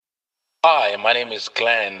Hi, my name is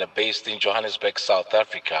Glenn, based in Johannesburg, South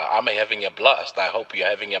Africa. I'm having a blast. I hope you're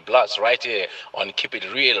having a blast right here on Keep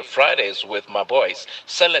It Real Fridays with my boys,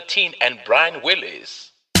 SELETINE and Brian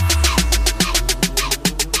Willis.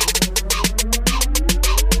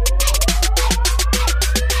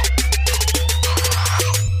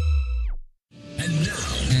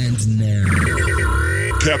 And now.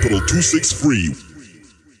 Capital 263.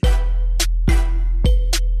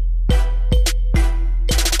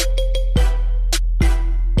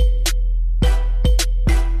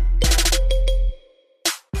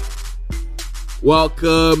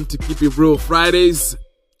 Welcome to Keep It Real Fridays.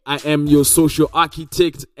 I am your social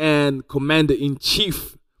architect and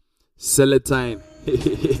commander-in-chief, SELETINE.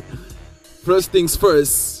 First things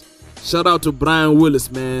first, shout out to Brian Willis,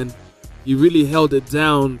 man. He really held it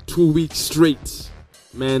down 2 weeks straight.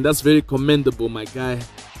 Man, that's very commendable, my guy.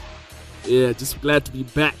 Yeah, just glad to be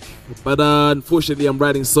back. But unfortunately, I'm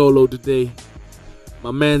riding solo today. My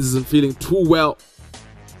man isn't feeling too well.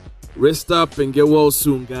 Rest up and get well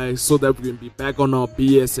soon, guys, so that we can be back on our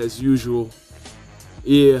BS as usual.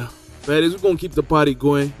 Yeah, but we're going to keep the party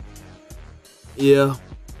going. Yeah,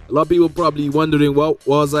 a lot of people probably wondering what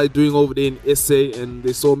was I doing over there in SA, and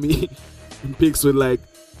they saw me in pics with like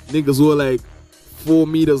niggas who were like 4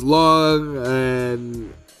 meters long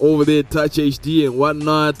and over there Touch HD and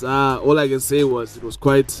whatnot. All I can say was it was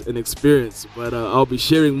quite an experience, but I'll be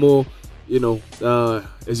sharing more,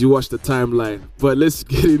 as you watch the timeline. But let's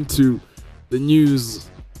get into the news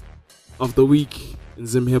of the week in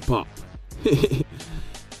Zim Hip Hop.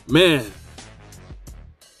 Man,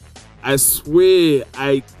 I swear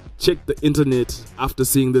I checked the internet after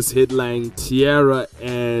seeing this headline, Tiara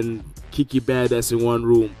and Kikky Badass in one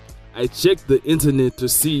room. I checked the internet to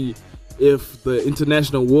see if the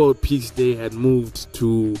International World Peace Day had moved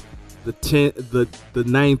to the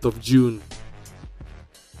 9th of June.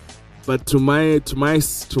 But to my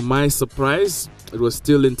surprise, it was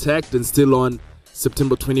still intact and still on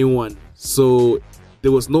September 21. So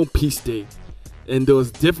there was no peace day, and there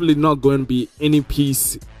was definitely not going to be any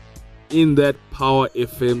peace in that Power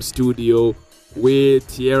FM studio where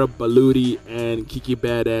Tiara Baluti and Kikky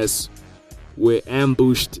Badass were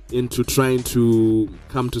ambushed into trying to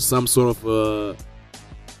come to some sort of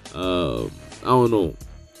I don't know.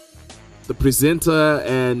 The presenter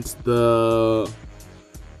and the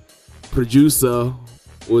producer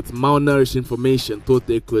with malnourished information thought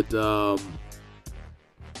they could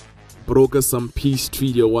broker some peace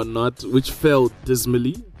treaty or whatnot, which failed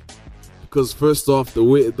dismally. Because first off, the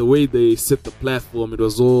way they set the platform, it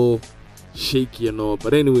was all shaky and all.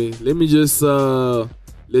 But anyway, let me just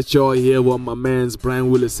let y'all hear what my man's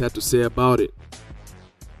Brian Willis had to say about it.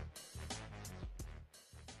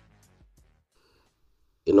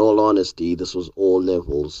 In all honesty, this was all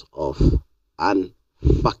levels of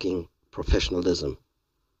unfucking professionalism.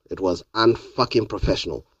 It was unfucking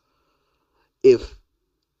professional. If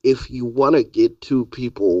you want to get two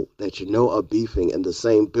people that you know are beefing in the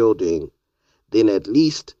same building, then at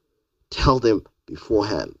least tell them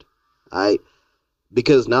beforehand.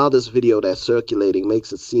 Because now this video that's circulating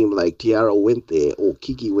makes it seem like Tiara went there or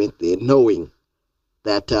Kikky went there knowing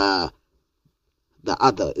that the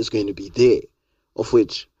other is going to be there, of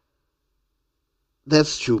which that's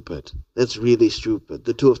stupid. That's really stupid.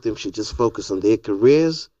 The two of them should just focus on their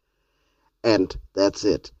careers, and that's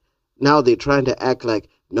it. Now they're trying to act like,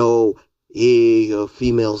 no, hey,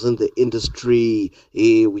 females in the industry,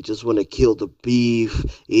 hey, we just want to kill the beef,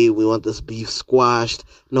 hey, we want this beef squashed.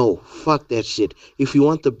 No, fuck that shit. If you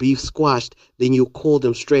want the beef squashed, then you call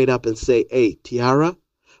them straight up and say, hey, Tiara,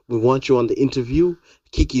 we want you on the interview.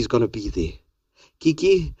 Kikky's going to be there.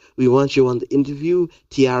 Kikky, we want you on the interview.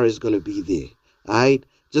 Tiara is going to be there. Alright?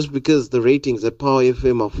 Just because the ratings at Power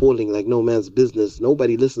FM are falling like no man's business,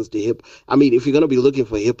 nobody listens to hip. I mean, if you're going to be looking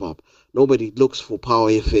for hip hop, nobody looks for Power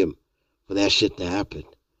FM for that shit to happen.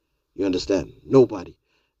 You understand? Nobody.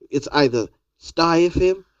 It's either Star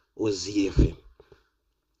FM or ZFM.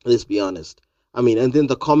 Let's be honest. I mean, and then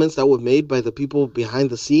the comments that were made by the people behind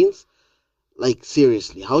the scenes, like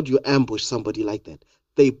seriously, how do you ambush somebody like that?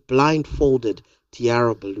 They blindfolded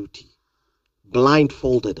Tiara Baluti.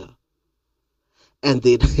 Blindfolded her. And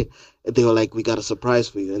then they were like, we got a surprise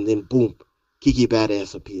for you. And then boom, Kikky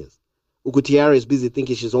Badass appears. Tiara is busy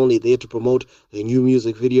thinking she's only there to promote her new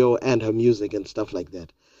music video and her music and stuff like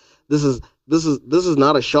that. This is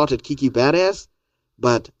not a shot at Kikky Badass,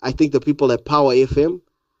 but I think the people at Power FM,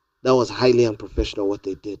 that was highly unprofessional what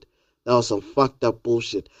they did. That was some fucked up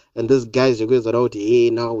bullshit. And this guys are going out,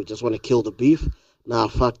 hey, now we just want to kill the beef. Nah,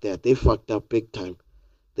 fuck that. They fucked up big time.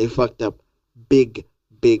 They fucked up big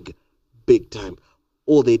time.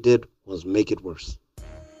 All they did was make it worse.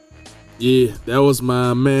 Yeah, that was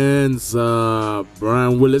my man's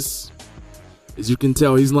Brian Willis. As you can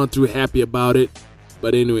tell, he's not too happy about it.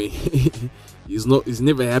 But anyway, he's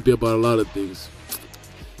never happy about a lot of things.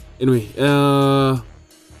 Anyway,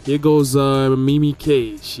 here goes Mimi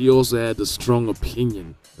K. She also had a strong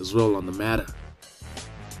opinion as well on the matter.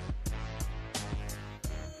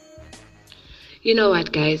 You know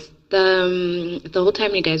what, guys? The whole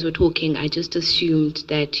time you guys were talking, I just assumed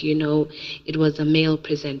that, it was a male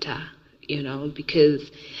presenter,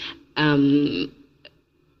 because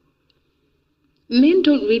men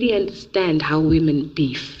don't really understand how women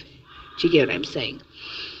beef. Do you get what I'm saying?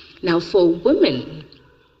 Now, for women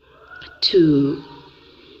to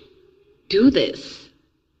do this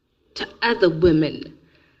to other women,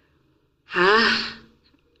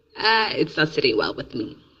 it's not sitting well with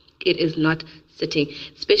me. It is not sitting,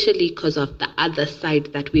 especially because of the other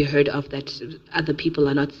side that we heard of that other people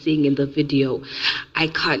are not seeing in the video. I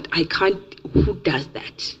can't, who does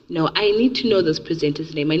that? No, I need to know this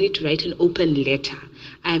presenter's name. I need to write an open letter.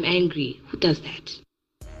 I'm angry. Who does that?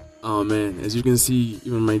 Oh man, as you can see,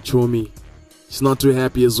 even my Chomi, she's not too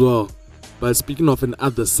happy as well. But speaking of an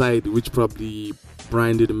other side, which probably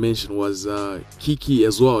Brian didn't mention, was Kikky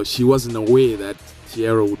as well. She wasn't aware that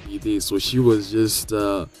Tiara would be there, so she was just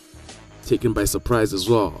taken by surprise as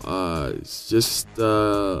well. It's just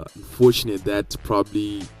unfortunate that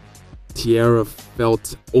probably Tiara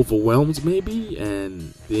felt overwhelmed maybe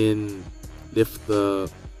and then left the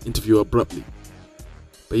interview abruptly.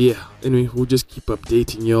 But yeah, anyway, we'll just keep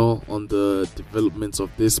updating y'all on the developments of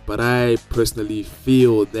this. But I personally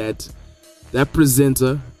feel that that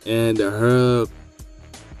presenter and her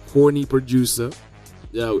corny producer,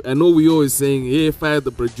 yeah, I know we always saying, hey, fire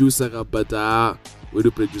the producer, but we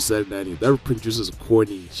do producer Nani. That producer's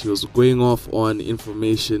corny. She was going off on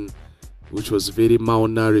information which was very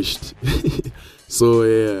malnourished. So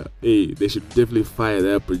yeah, hey, they should definitely fire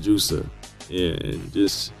that producer. Yeah, and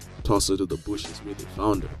just toss her to the bushes where they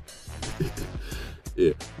found her.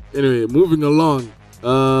 Yeah. Anyway, moving along.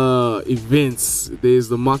 Events. There's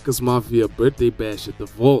the Marcus Mafia birthday bash at the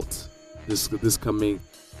Vault this coming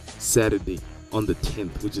Saturday on the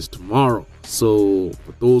 10th, which is tomorrow. So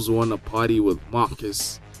for those who want to party with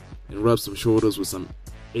Marcus and rub some shoulders with some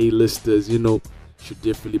A-listers, should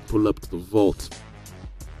definitely pull up to the Vault.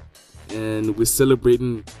 And we're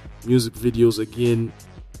celebrating music videos again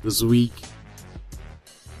this week,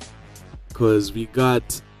 because we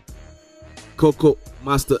got Coco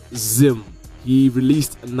Master Zim. He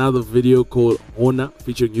released another video called Honor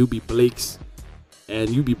featuring UB Blakes,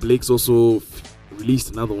 and UB Blakes also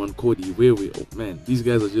released another one called Iwewe. Oh man, these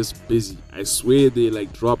guys are just busy. I swear they're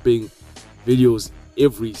like dropping videos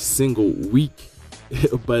every single week.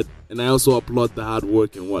 And I also applaud the hard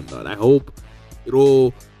work and whatnot. I hope it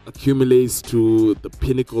all accumulates to the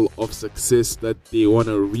pinnacle of success that they want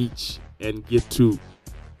to reach and get to.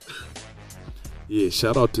 Yeah,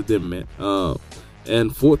 shout out to them, man.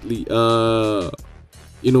 And fourthly,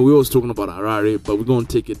 we was talking about Harare, but we're going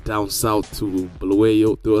to take it down south to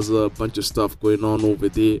Bulawayo. There was a bunch of stuff going on over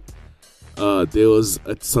there. There was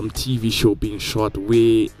some TV show being shot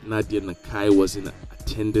where Nadia Nakai was in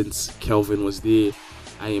attendance. Kelvin was there.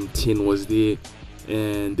 I Am 10 was there.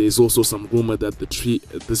 And there's also some rumor that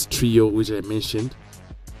this trio, which I mentioned,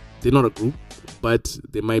 they're not a group, but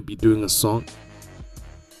they might be doing a song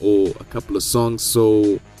or a couple of songs.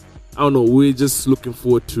 So I don't know, we're just looking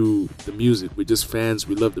forward to the music. We're just fans.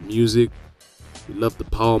 We love the music. We love the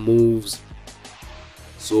power moves.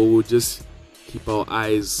 So we'll just keep our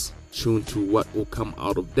eyes tuned to what will come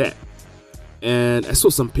out of that. And I saw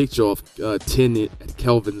some picture of Tehn at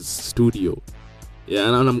Kelvin's studio. Yeah,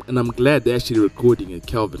 and I'm glad they're actually recording at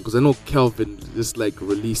Kelvin, because I know Kelvin just like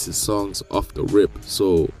releases songs off the rip.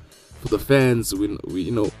 So for the fans,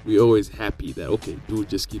 we always happy that okay, dude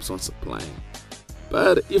just keeps on supplying.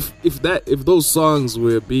 But if those songs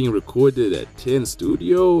were being recorded at Tehn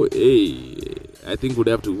studio, I think we'd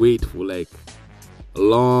have to wait for like a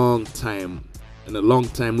long time,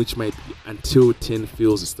 which might be until Tehn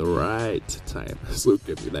feels it's the right time. So it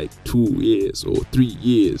could be like 2 years or 3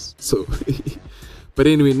 years. So, but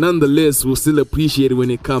anyway, nonetheless, we'll still appreciate it when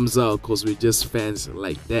it comes out, because we're just fans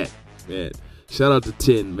like that, man. Shout out to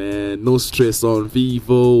Tehn, man. No stress on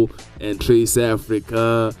Vivo and Trace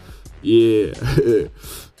Africa. Yeah.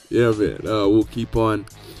 Yeah, man. We'll keep on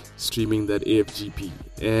streaming that AFGP.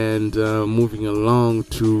 And moving along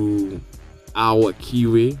to our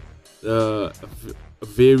Kiwi, a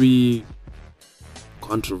very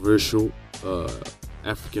controversial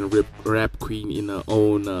African rap queen in her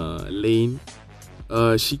own lane.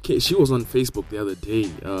 She was on Facebook the other day,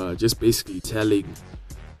 just basically telling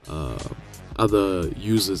other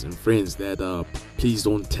users and friends that please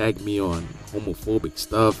don't tag me on homophobic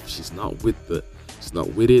stuff. She's not with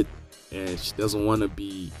it, and she doesn't want to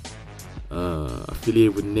be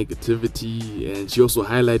affiliated with negativity. And she also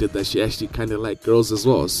highlighted that she actually kind of like girls as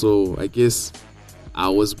well. So I guess I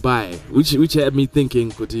was bi, which had me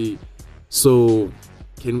thinking, Kuti, so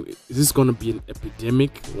is this gonna be an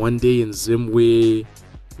epidemic one day in Zim where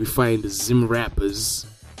we find Zim rappers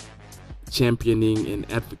championing and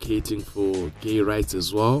advocating for gay rights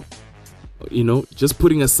as well? You know, just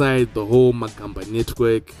putting aside the whole Magamba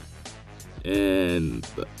network and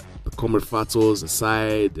the Comrade Fatos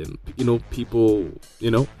aside, and people,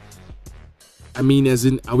 I mean, as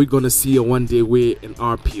in, are we gonna see a one day where an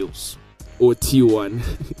RPOs or T1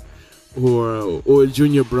 or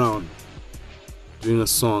Junior Brown doing a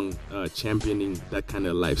song championing that kind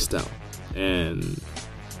of lifestyle and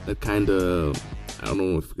that kind of, I don't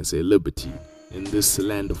know if you can say liberty in this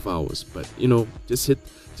land of ours? But just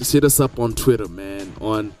hit us up on Twitter, man,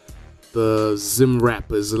 on the Zim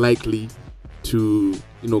rappers likely to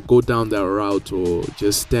go down that route or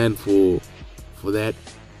just stand for that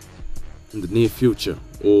in the near future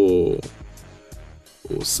or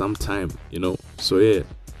sometime, so yeah.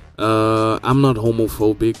 I'm not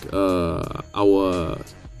homophobic. Our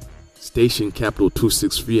station Capital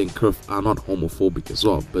 263 and KIRF are not homophobic as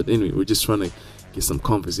well, but anyway, we're just trying to get some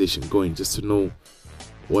conversation going just to know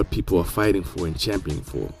what people are fighting for and championing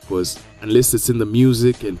for, because unless it's in the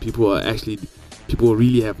music and people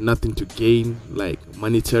really have nothing to gain like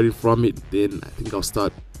monetary from it, then I think I'll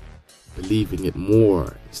start believing it more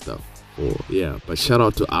and stuff. But shout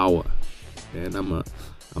out to Our, and I'm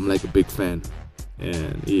like a big fan.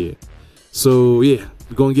 And yeah, so yeah,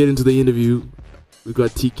 we're gonna get into the interview. We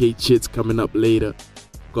got TKae Chidz coming up later.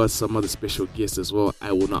 Got some other special guests as well.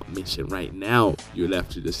 I will not mention right now. You'll have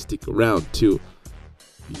to just stick around till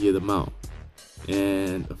you hear them out.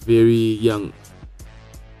 And a very young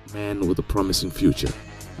man with a promising future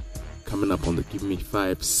coming up on the Give Me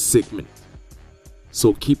 5 segment.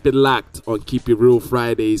 So keep it locked on Keep It Real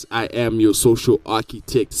Fridays. I am your social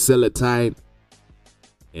architect, SELETINE.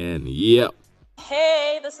 And yep.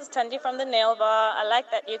 Hey, this is Tandy from the Nail Bar. I like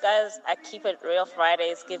that you guys at Keep It Real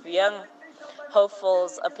Fridays give young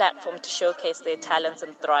hopefuls a platform to showcase their talents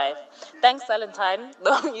and thrive. Thanks, SELETINE,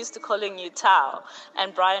 though I'm used to calling you Tao,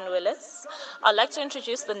 and Brian Willis. I'd like to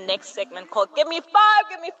introduce the next segment called Give Me 5,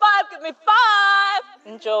 Give Me 5, Give Me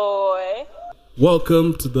 5. Enjoy.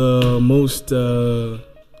 Welcome to the most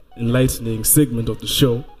enlightening segment of the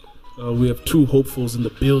show. We have two hopefuls in the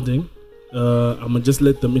building. I'm going to just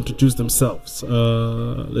let them introduce themselves.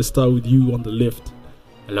 Let's start with you on the left.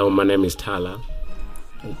 Hello, my name is Tala.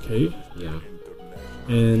 Okay. Yeah.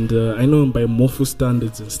 And I know him by Mofu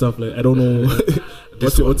standards and stuff like. I don't know.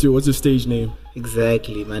 what's your stage name?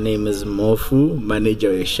 Exactly. My name is Mofu.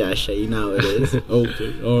 Manager is Shasha. You know how it is.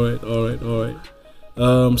 Okay. All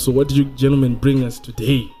right. So what did you gentlemen bring us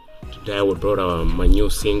today? Today we brought my new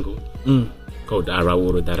single called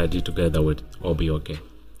Arawuru that I did together with Obi Okay.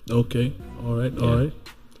 Okay. All right.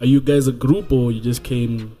 Are you guys a group or you just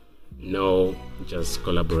came? No, just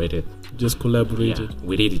collaborated. Yeah,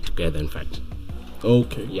 we did it together, in fact.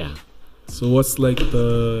 Okay. Yeah. So what's like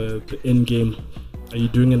the end game? Are you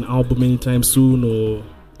doing an album anytime soon, or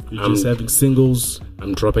you're just having singles?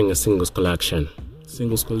 I'm dropping a singles collection.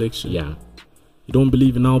 Yeah. You You don't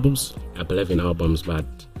believe in albums? I believe in albums, but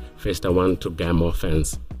first I want to get more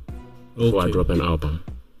fans before I drop an album.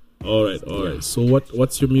 All right. So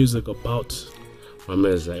what's your music about? My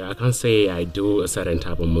music, I can't say I do a certain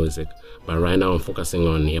type of music, but right now I'm focusing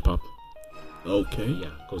on hip hop. Okay. Yeah,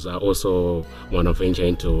 because I also want to venture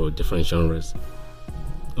into different genres.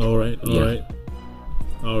 All right.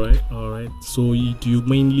 So do you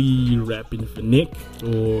mainly rap in Phonetic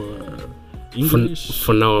or English?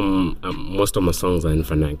 For now, most of my songs are in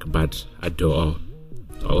Phonetic, but I do all.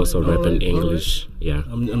 I also rap in English. Right. Yeah.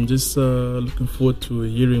 I'm just looking forward to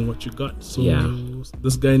hearing what you got. So yeah.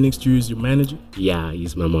 This guy next to you is your manager? Yeah,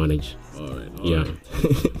 he's my manager. All right.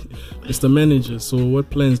 Mr. Manager, so what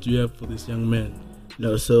plans do you have for this young man?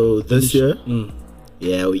 No, so this year,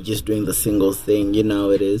 we're just doing the single thing. You know how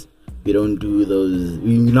it is. We don't do those.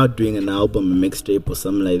 We're not doing an album, a mixtape, or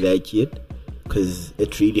something like that yet. Because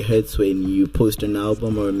it really hurts when you post an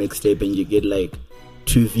album or a mixtape and you get like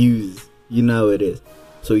 2 views. You know how it is.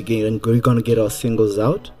 So we're gonna get our singles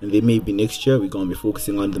out, and then maybe next year we're gonna be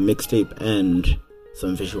focusing on the mixtape and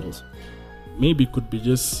some visuals. Maybe it could be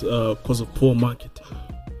just because of poor marketing.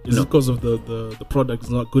 Is it because of the product is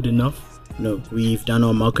not good enough? No, we've done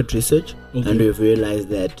our market research and we've realized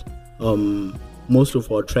that most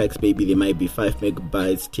of our tracks, maybe they might be 5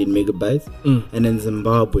 megabytes, 10 megabytes, and in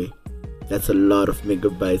Zimbabwe, That's a lot of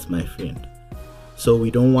megabytes, my friend. So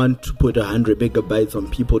we don't want to put 100 megabytes on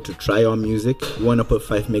people to try our music. We want to put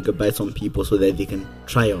 5 megabytes on people so that they can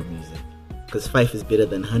try our music. Because 5 is better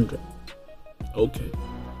than 100. Okay.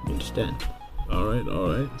 You understand? All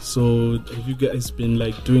right. So have you guys been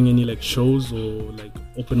like doing any like shows or like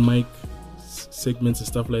open mic segments and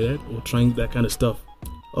stuff like that, or trying that kind of stuff?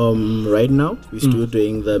 Right now we're still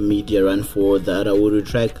doing the media run for the Arawuru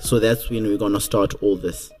track, so that's when we're gonna start all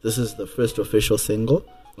this. This is the first official single,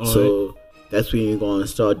 that's when we're gonna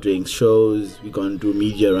start doing shows. We're gonna do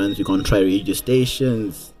media runs. We're gonna try radio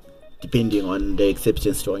stations, depending on the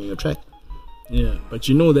acceptance on your track. Yeah, but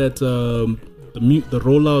you know that the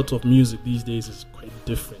rollout of music these days is quite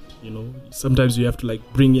different. You know, sometimes you have to like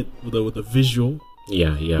bring it with a visual.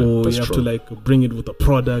 Yeah. Or you have to like bring it with a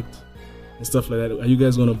product and stuff like that. Are you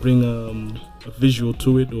guys gonna bring a visual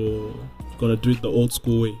to it, or gonna do it the old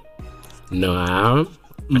school way? No, I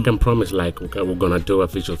can promise like we're gonna do a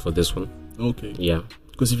visual for this one. Okay. Yeah.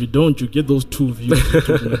 Because if you don't, you get those 2 views you're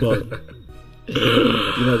talking about.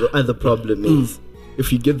 You know, the other problem is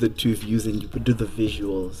if you get the 2 views and you do the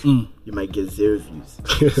visuals, you might get 0 views.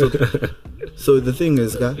 So the thing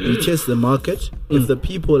is, we test the market. If the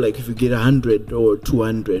people, like, if you get 100 or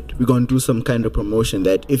 200, we're gonna do some kind of promotion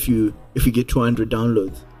that if you get 200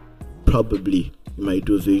 downloads, probably you might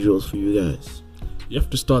do visuals for you guys. You have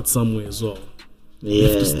to start somewhere as well. Yeah. You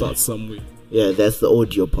have to start somewhere. Yeah, that's the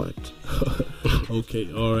audio part.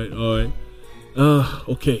 Okay, all right.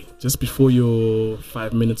 Okay, just before your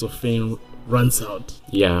 5 minutes of fame runs out,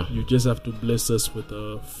 you just have to bless us with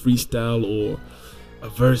a freestyle or a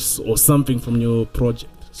verse or something from your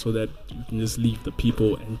project, so that you can just leave the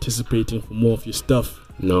people anticipating for more of your stuff.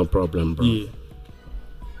 No problem, bro. Yeah.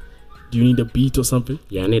 Do you need a beat or something?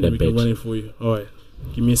 Yeah, I need a beat. We can run it for you. All right,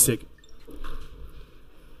 give me a second.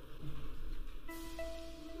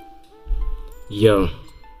 Yo,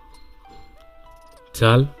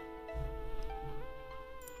 Tal,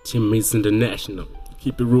 Team Meets International.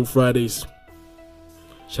 Keep it real Fridays.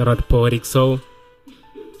 Shout out to Poetic Soul.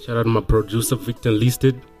 Shout out to my producer Victor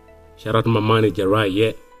Listed. Shout out to my manager Right.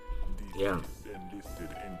 Yeah.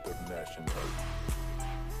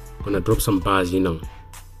 Gonna drop some bars, you know.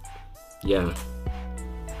 Yeah.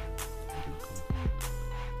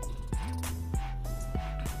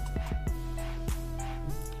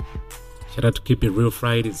 Shout out to Keep It Real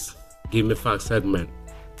Fridays. Give me 5 segment.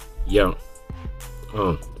 Yo.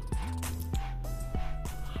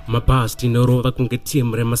 My bars tinorova kunge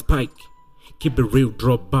team rema spike. Keep it real,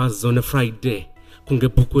 drop bars on a Friday. Kunge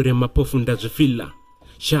bukure mapofu ndazvifila.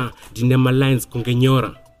 Sha dinema lines kunge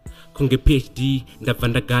nyora. Kunge PhD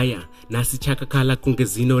ndavandagaya. Nasi chaka kala kunge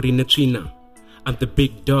zino rine trina. I'm the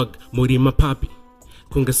big dog, muri mapapi.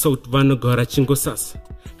 Kunge salt vano gora chingo sasa.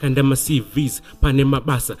 Kanda ma CVs, pane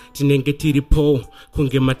mabasa. Tinenge tiri po.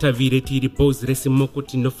 Kunge matavire tiri bows. Resi moko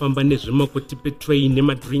tinofamba nezvimoko tipe train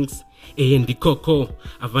nema drinks. Ndi koko.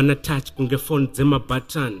 Avana touch kunge phone zema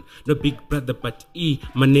button. No big brother but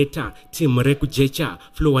maneta. Team reku jecha.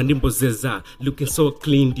 Flow andimbo zeza. Looking so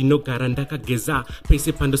clean. Dino garandaka geza.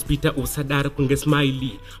 Pese pando spita usadara kunge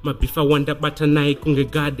smiley. Mabifa wanda batanai kunge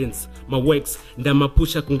gardens. Ma works ndama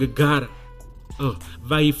pusha kunge gara.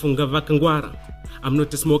 Vaifunga vakangwara. I'm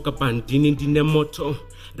not a smoker bandini ndine moto.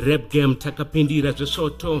 Rap game takapindira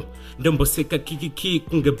zvishoto. Ndombo seka kikiki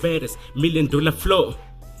kunge beres. $1 million flow.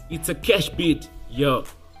 It's a cash beat, yo.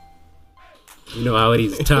 You know how it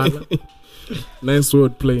is, Tyler. Nice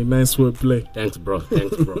wordplay. Thanks, bro.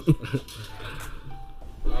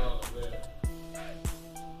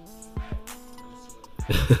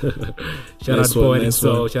 Shout out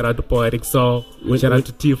to Poetic Soul. Shout out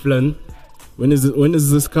to Tiflin. When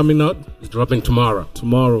is this coming out? It's dropping tomorrow.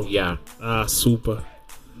 Yeah. Super.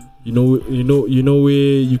 You know where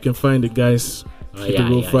you can find it, guys. Keep It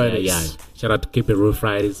Real Fridays. Yeah. Shout out to Keep It Real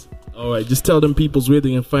Fridays. All right, just tell them peoples where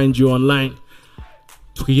they can find you online.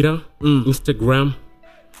 Twitter, Instagram,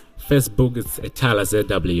 Facebook. It's Tyler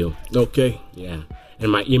ZW. Okay. Yeah.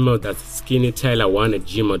 And my email, that's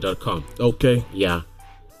skinnytyler1@gmail.com. Okay. Yeah.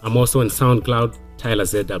 I'm also on SoundCloud, Tyler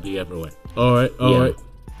ZW everywhere. All right.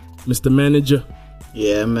 Mr. Manager.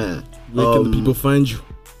 Yeah, man. Where can the people find you?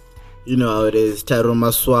 You know how it is. Taro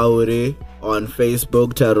Maswaure on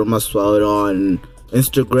Facebook, Taro Maswaure on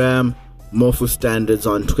Instagram, Mofu Standards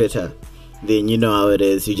on Twitter. Then you know how it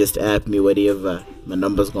is. You just add me, whatever. My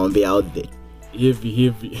number's gonna be out there.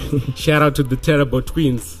 Heavy. Shout out to the Terrible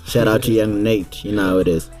Twins. Shout out to Young Nate. You know how it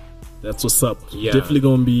is. That's what's up. Yeah. Definitely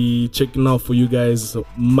gonna be checking out for you guys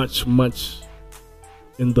much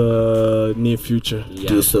in the near future. Yeah.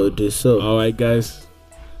 Do so. All right, guys.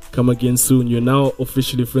 come again soon. You're now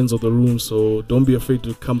officially friends of the room, so don't be afraid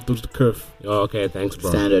to come through the KIRF. Oh, okay, thanks,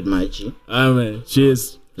 bro. Standard, my G. Man.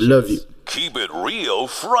 Cheers. Love you. Keep It Real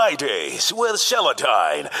Fridays with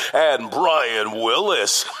SELETINE and Brian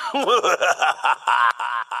Willis.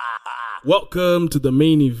 Welcome to the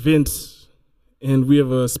main event, and we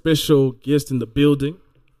have a special guest in the building.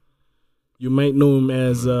 You might know him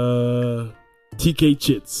as TKae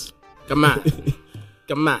Chidz. Come on.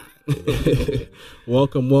 Come on.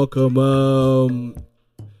 Welcome.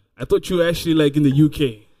 I thought you were actually like in the UK.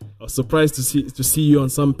 I was surprised to see you on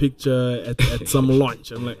some picture at some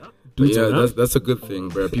launch. I'm like, that's a good thing,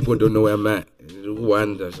 bro. People don't know where I'm at.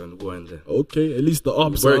 Gwanda. Okay, at least the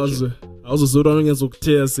ops. I was running as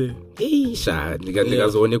say.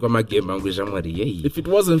 If it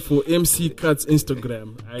wasn't for MC Cut's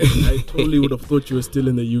Instagram, I totally would have thought you were still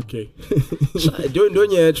in the UK.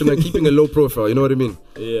 Don't you actually keeping a low profile, you know what I mean?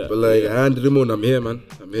 Yeah. But like, I'm here, man.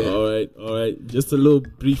 I'm here. All right. Just a little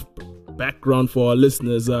brief background for our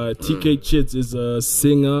listeners. TKae Chidz is a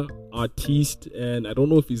singer, artiste, and I don't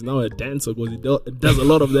know if he's now a dancer because he does a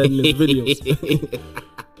lot of that in his videos.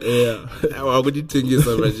 Yeah. How would you think is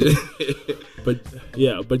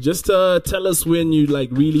But just tell us when you like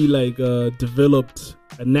really like developed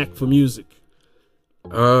a knack for music.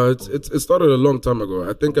 It started a long time ago.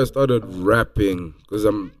 I think I started rapping because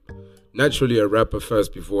I'm naturally a rapper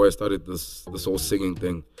first before I started this whole singing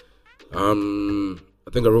thing. I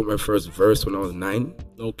think I wrote my first verse when I was 9.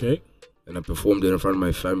 Okay. And I performed it in front of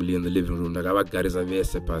my family in the living room. Like, I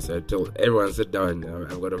told everyone, sit down.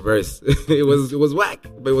 I've got a verse. it was whack,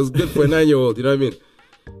 but it was good for a 9-year-old. You know what I mean?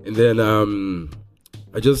 And then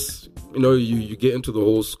I just, you get into the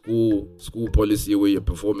whole school policy where you're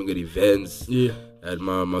performing at events. Yeah. At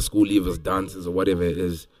my school leavers dances or whatever it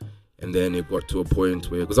is. And then it got to a point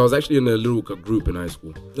where, because I was actually in a little group in high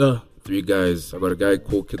school. 3 guys. I got a guy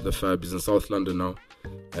called Kid the Fab. He's in South London now.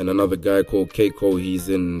 And another guy called Keiko. He's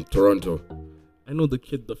in Toronto. I know the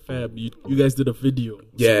Kid the Fab. You guys did a video.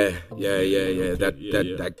 Yeah.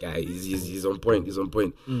 That guy. He's on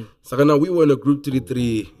point. So now we were in a group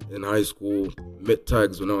 33 in high school. Met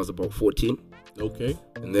tags when I was about 14. Okay.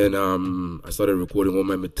 And then I started recording all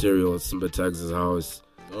my material at Simba Tags' house.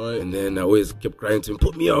 Right. And then I always kept crying to him,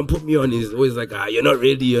 put me on. He's always like, you're not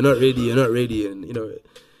ready. And,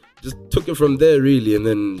 just took it from there, really. And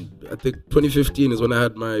then I think 2015 is when I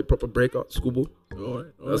had my proper breakout, Skubu. All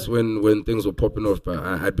right. That's when things were popping off. But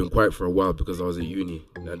I had been quiet for a while because I was at uni.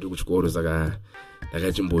 And I do which was like, my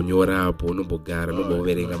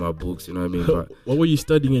books, you know what I mean? But what were you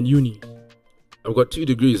studying in uni? I've got 2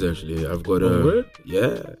 degrees, actually. I've got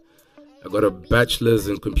I got a bachelor's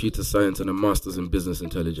in computer science and a master's in business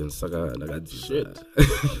intelligence. Shit.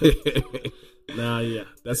 Nah, yeah,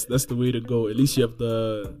 that's the way to go. At least you have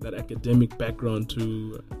that academic background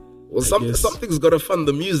to. Well, something's got to fund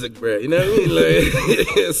the music, bro. You know what I mean?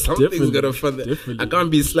 Like, something's got to fund it. I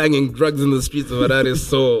can't be slanging drugs in the streets of that.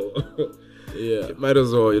 So yeah, might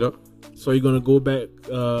as well, So you're gonna go back.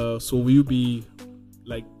 So will you be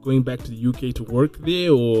like going back to the UK to work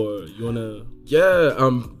there, or you wanna? Yeah,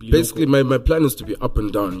 basically my plan is to be up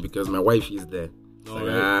and down because my wife is there.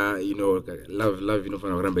 Love,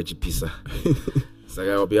 pizza. So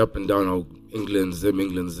I'll be up and down, England,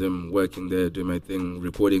 Zim, working there, doing my thing,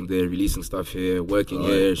 recording there, releasing stuff here, working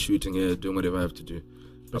here, shooting here, doing whatever I have to do.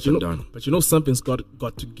 Up and down. But something's got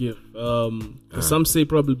to give. Some say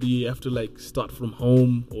probably you have to like start from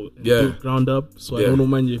home or build ground up. So I don't know,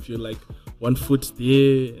 man, if you're like one foot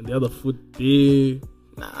there and the other foot there.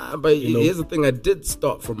 Nah, but here's the thing. I did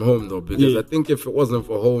start from home though, because I think if it wasn't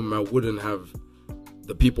for home, I wouldn't have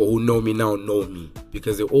the people who know me now know me,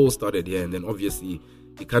 because it all started here, and then obviously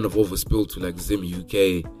it kind of overspilled to like Zim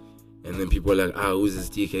UK, and then people are like, who's this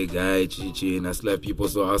TKae guy, Chi, and I still have people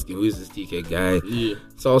still asking, who's this TKae guy? Yeah.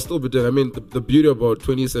 So I'll still be doing. I mean, the beauty about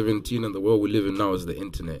 2017 and the world we live in now is the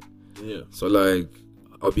internet. Yeah. So like,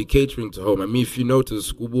 I'll be catering to home. I mean, if you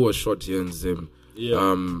notice, Skubu was shot here in Zim. Yeah.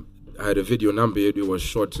 I had a video number, it was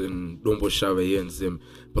shot in Dombo Shava here in Zim.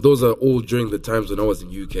 But those are all during the times when I was in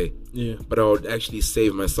UK. Yeah. But I would actually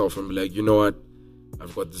save myself and be like, you know what?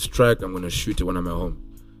 I've got this track, I'm going to shoot it when I'm at home.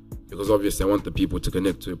 Because obviously I want the people to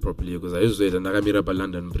connect to it properly. Because I usually say, Nagamira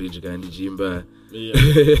London Bridge, Jimba. Yeah.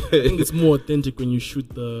 I think it's more authentic when you shoot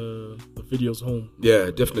the videos home. Yeah,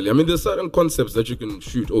 definitely. I mean, there's certain concepts that you can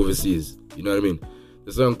shoot overseas. You know what I mean?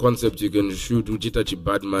 There's certain concepts you can shoot Ujitachi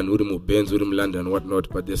Badman, Urim Benz, Urim London and whatnot,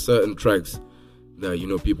 but there's certain tracks that,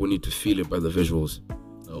 people need to feel it by the visuals.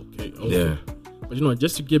 Okay. Yeah. But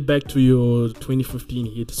just to get back to your 2015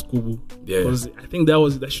 hit Skubu. Yeah. Because I think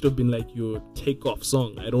that should have been like your takeoff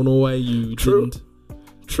song. I don't know why you didn't.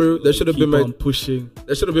 True. That should have been my pushing.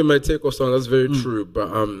 That should have been my takeoff song. That's very true. But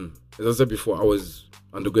as I said before, I was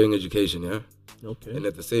undergoing education. Yeah. Okay. And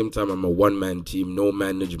at the same time, I'm a one-man team, no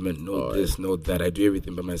management, no this, no that. I do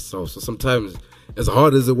everything by myself. So sometimes, as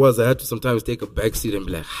hard as it was, I had to sometimes take a backseat and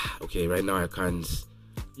be like, okay, right now I can't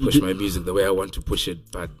push my music the way I want to push it.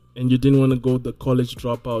 And you didn't want to go the college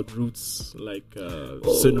dropout routes like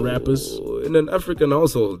certain rappers? In an African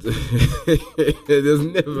household, there's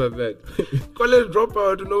never that. College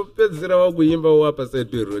dropout, you know,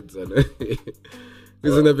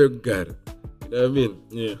 isn't a very good. You know what I mean?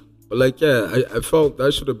 Yeah. But like, I felt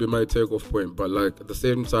that should have been my takeoff point. But like, at the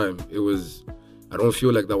same time, I don't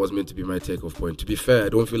feel like that was meant to be my takeoff point. To be fair, I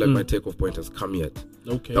don't feel like my takeoff point has come yet.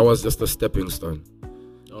 Okay. That was just a stepping stone.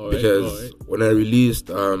 Because when I released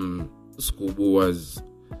Skubu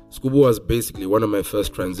was basically one of my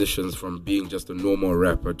first transitions from being just a normal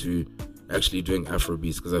rapper to actually doing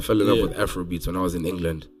Afrobeats. Because I fell in love with Afrobeats when I was in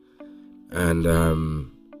England. And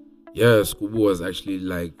Skubu was actually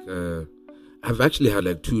like... I've actually had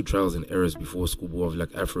like 2 trials and errors before Skubu of like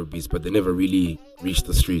Afrobeats, but they never really reached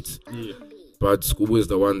the streets. Yeah. But Skubu is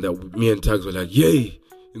the one that me and Tags were like, yay!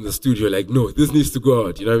 In the studio, like, no, this needs to go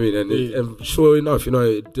out. You know what I mean? And sure enough, you know,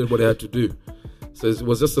 it did what I had to do. So it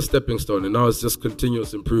was just a stepping stone, and now it's just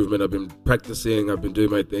continuous improvement. I've been practicing, I've been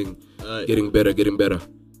doing my thing, getting better.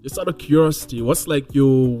 Just out of curiosity, what's like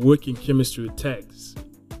your working chemistry with Tags?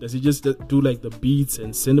 Does he just do like the beats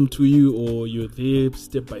and send them to you, or you're there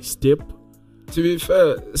step by step? To be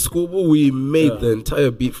fair, Skubu, we made the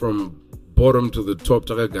entire beat from bottom to the top,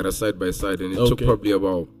 side by side, and it took probably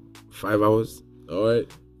about 5 hours. All right.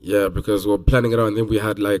 Yeah, because we were planning it out, and then we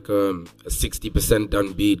had like a 60%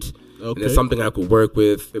 done beat. Okay. And it's something I could work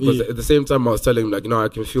with. Because at the same time, I was telling him, like, you know, I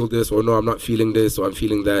can feel this, or no, I'm not feeling this, or I'm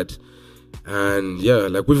feeling that. And yeah,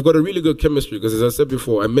 like, we've got a really good chemistry, because as I said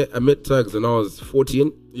before, I met Tags when I was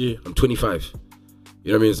 14. Yeah. I'm 25.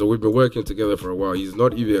 You know what I mean? So we've been working together for a while. He's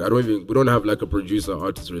not even, we don't have like a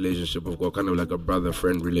producer-artist relationship. We've got kind of like a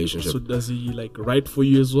brother-friend relationship. So does he like write for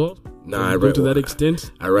you as well? Nah, I write to that extent.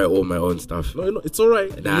 I write all my own stuff. No, it's all right.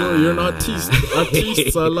 Nah. You're an artist.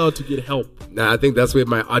 Artists are allowed to get help. Nah, I think that's where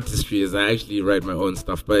my artistry is. I actually write my own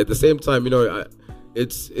stuff. But at the same time, you know,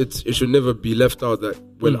 it should never be left out that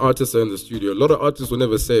when artists are in the studio, a lot of artists will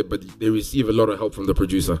never say it, but they receive a lot of help from the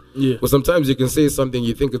producer. Yeah. But sometimes you can say something,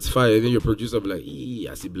 you think it's fire, and then your producer will be like,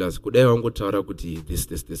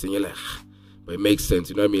 this, and you're like, but it makes sense,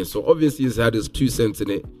 you know what I mean? So obviously he's had his 2 cents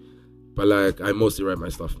in it, but like, I mostly write my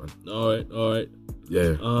stuff, man. All right.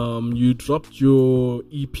 Yeah. You dropped your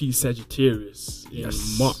EP Sagittarius in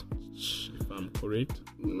March, if I'm correct.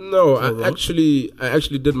 No, I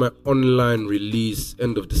actually did my online release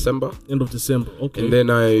end of December. Okay. And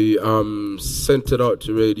then I sent it out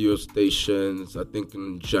to radio stations, I think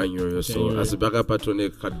in January or so. As a backup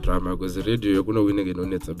patronic drama, because the radio you're gonna win again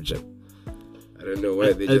on net subject. I don't know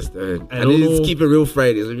why they just and just keep it real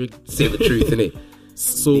Fridays. Let me say the truth, innit?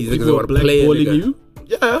 So people are blackballing you?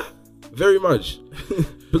 Yeah, very much.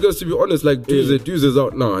 Because to be honest, like Dues is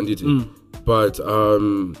out now, but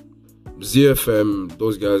ZFM,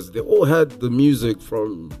 those guys, they all had the music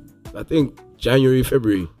from, I think, January,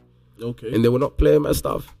 February. Okay. And they were not playing my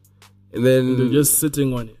stuff. And then... they're just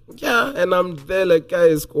sitting on it. Yeah, and I'm there like,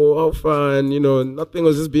 guys, go off, and, you know, nothing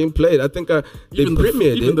was just being played. I think they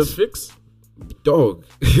premiered even the fix? Dog.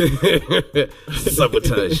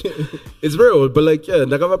 Sabotage. It's real, but like, yeah,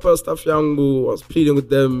 Nagavapa stuff yangu, I was pleading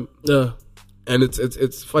with them. Yeah. And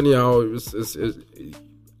it's funny how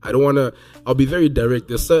I don't want to... I'll be very direct.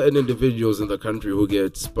 There's certain individuals in the country who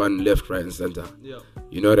get spun left, right, and center. Yeah.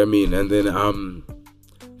 You know what I mean? And then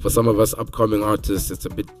for some of us upcoming artists, it's a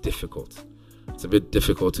bit difficult. It's a bit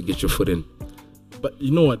difficult to get your foot in. But you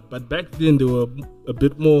know what? But back then, they were a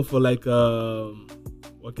bit more for like...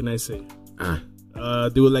 what can I say?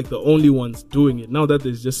 They were like the only ones doing it. Now that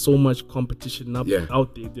there's just so much competition out there,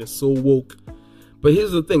 they're so woke. But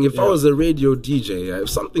here's the thing, if I was a radio DJ, if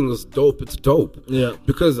something was dope, it's dope. Yeah.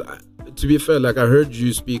 Because, to be fair, like I heard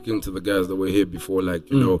you speaking to the guys that were here before, like,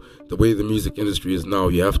 you know, the way the music industry is now,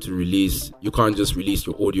 you have to you can't just release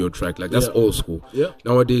your audio track. Like, that's old school. Yeah.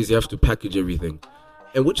 Nowadays, you have to package everything.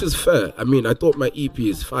 And which is fair. I mean, I thought my EP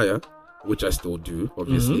is fire, which I still do,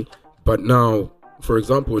 obviously. But now, for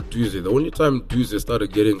example, with Duze, the only time Duze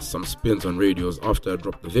started getting some spins on radios after I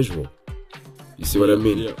dropped the visual. You see what I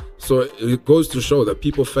mean? Yeah. So it goes to show that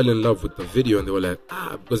people fell in love with the video and they were like,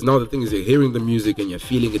 because now the thing is you're hearing the music and you're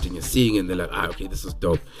feeling it and you're seeing it and they're like, okay, this is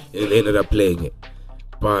dope. And they ended up playing it.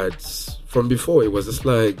 But from before, it was just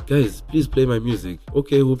like, guys, please play my music.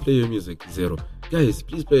 Okay, we'll play your music. 0. Guys,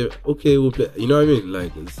 please play. Okay, we'll play. You know what I mean?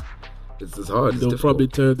 Like, it's hard. They'll probably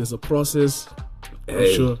tell you there's a process.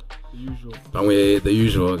 I'm sure. The usual. The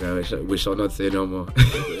usual guy. We shall not say no more.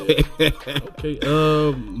 Okay.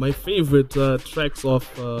 My favorite tracks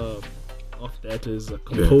off that is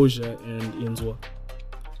Composure and Inzwa.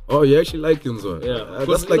 Oh, you actually like Inzwa? Yeah,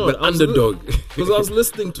 that's like the underdog. Because I was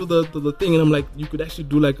listening to the thing, and I'm like, you could actually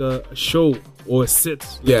do like a show or a set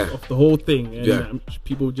of the whole thing, and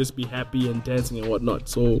people would just be happy and dancing and whatnot.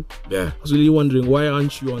 So I was really wondering, why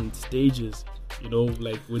aren't you on stages? You know,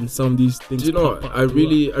 like when some of these things. Pop up, I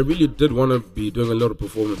really did want to be doing a lot of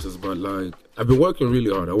performances, but like I've been working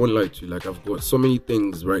really hard. I won't lie to you. Like I've got so many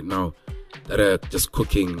things right now that are just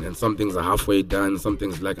cooking, and some things are halfway done. Some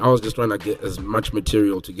things, like I was just trying to get as much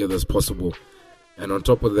material together as possible, and on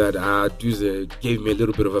top of that, Duze gave me a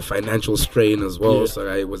little bit of a financial strain as well. So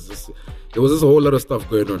there was just a whole lot of stuff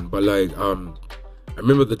going on. But like I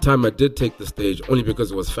remember the time I did take the stage only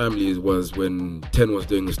because it was family. It was when Tehn was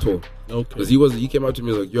doing his tour. Okay. Because he came up to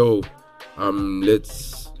me like, "Yo, do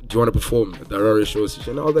you want to perform at the Harare shows?"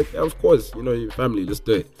 And I was like, yeah, "Of course, you know, your family, let's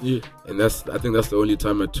do it." Yeah. And I think that's the only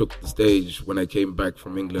time I took the stage when I came back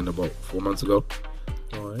from England about 4 months ago.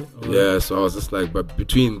 All right. Yeah. So I was just like, but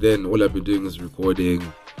between then, all I've been doing is recording.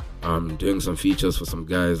 Doing some features for some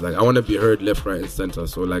guys. Like I want to be heard left, right, and center.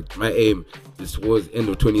 So like my aim is towards end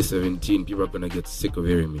of 2017, people are gonna get sick of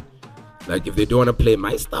hearing me. Like if they don't want to play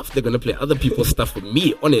my stuff, they're gonna play other people's stuff with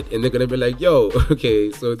me on it, and they're gonna be like, "Yo,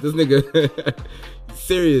 okay, so this nigga, he's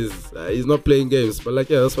serious. He's not playing games." But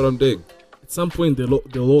like, yeah, that's what I'm doing. At some point,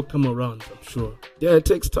 they'll all come around. I'm sure. Yeah, it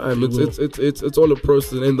takes time. It's all a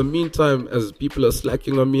process. And in the meantime, as people are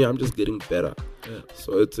slacking on me, I'm just getting better. Yeah.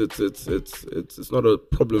 So it's not a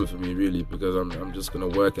problem for me really, because I'm just gonna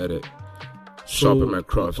work at it, sharpen my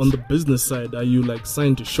craft. On the business side, are you like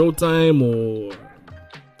signed to Showtime or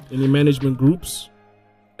any management groups?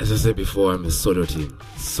 As I said before, I'm a solo team.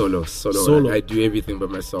 Solo. Like, I do everything by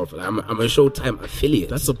myself. Like, I'm a Showtime affiliate.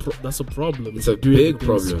 That's a problem. It's a big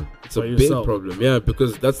problem. It's a big problem. Yeah,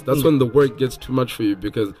 because that's when the work gets too much for you.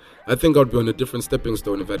 Because I think I'd be on a different stepping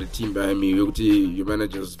stone if I had a team behind me. Your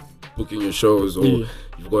manager's booking your shows, or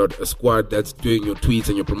you've got a squad that's doing your tweets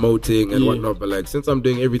and you're promoting and whatnot. But like, since I'm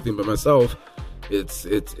doing everything by myself, it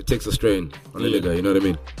takes a strain on the nigga. You know what I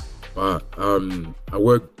mean? But I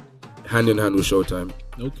work hand in hand with Showtime.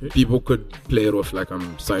 Okay. People could play it off like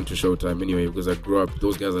I'm signed to Showtime anyway, because I grew up,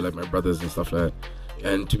 those guys are like my brothers and stuff like that.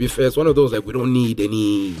 And to be fair, it's one of those, like, we don't need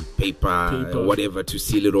any paper or whatever to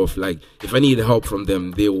seal it off. Like, if I need help from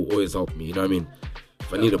them, they will always help me, you know what I mean?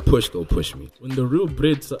 If I need a push, they'll push me. When the real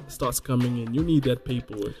bread starts coming in, you need that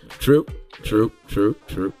paperwork. True.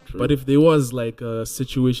 But if there was like a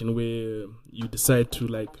situation where you decide to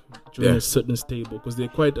like join a certain stable, because there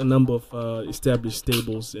are quite a number of established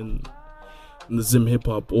stables in the Zim hip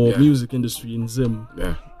hop or music industry in Zim.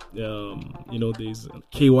 Yeah. You know, there's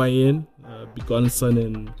KYN, Begun Son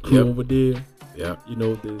and crew over there. Yeah. You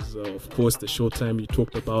know, there's of course the Showtime you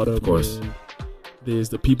talked about. Of course. And there's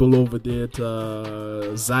the people over there at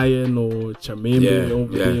Zion or Chameme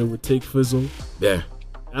over there with Take Fizzo. Yeah.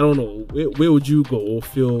 I don't know. Where would you go or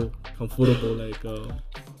feel comfortable? Like,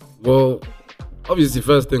 well, obviously,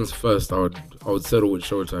 first things first, I would settle with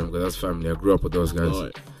Showtime because that's family. I grew up with those guys.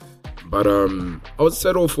 Right. But I would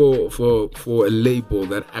settle for a label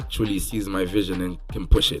that actually sees my vision and can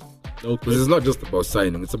push it. Okay. Because it's not just about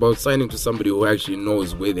signing. It's about signing to somebody who actually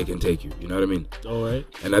knows where they can take you. You know what I mean? All right.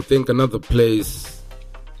 And I think another place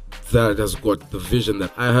that has got the vision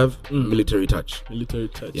that I have, Military Touch. Military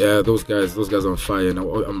Touch. Yeah, those guys are on fire. And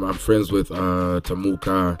I'm friends with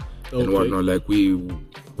Tamuka and whatnot. Like we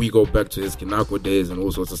go back to his Kinako days and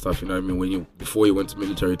all sorts of stuff. You know what I mean? Before he went to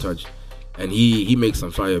Military Touch. And he makes some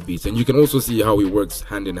fire beats. And you can also see how he works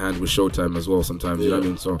hand in hand with Showtime as well sometimes. You know what I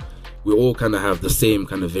mean? So we all kind of have the same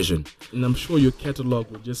kind of vision. And I'm sure your catalog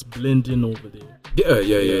will just blend in over there.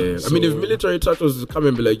 Yeah. So, I mean, if Military Touch was to come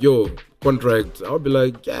and be like, yo, contract, I'll be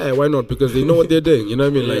like, yeah, why not? Because they know what they're doing. You know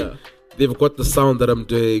what I mean? Like, they've got the sound that I'm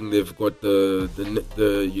doing. They've got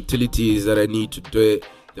the utilities that I need to do it.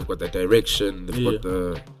 They've got the direction. They've got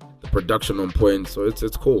the production on point. So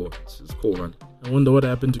it's cool. It's cool, man. I wonder what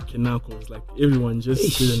happened to Kinako. It's like everyone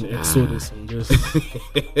just did an exodus and just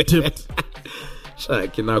dipped. Shout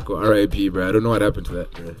out Kinako, R.I.P., bro. I don't know what happened to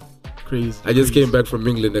that, bro. Crazy. I just came back from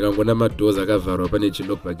England. Like, when I'm at doors, I got Varo. I need to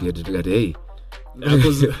look back here. Hey.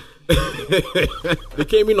 Because they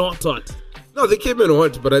came in hot. No, they came in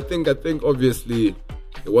hot, but I think obviously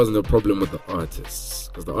it wasn't a problem with the artists,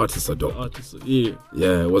 because the artists are dope.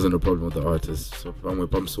 Yeah, it wasn't a problem with the artists. So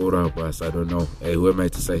I don't know. Hey, who am I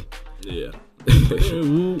to say? Yeah.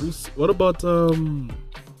 What about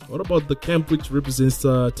the camp which represents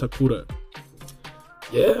Takura?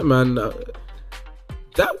 Yeah, man.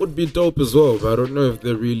 That would be dope as well, but I don't know if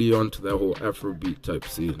they're really onto that whole Afrobeat type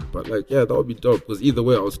scene. But like, yeah, that would be dope, because either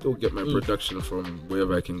way, I'll still get my production from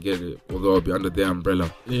wherever I can get it, although I'll be under their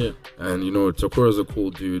umbrella. Yeah. And you know, Takura's a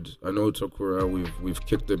cool dude. I know Takura. We've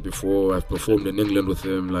kicked it before. I've performed in England with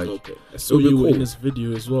him. Like, okay. I saw you cool. In this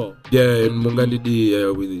video as well. Yeah, in Mungandidi. Yeah,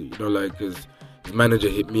 with, you know, like his manager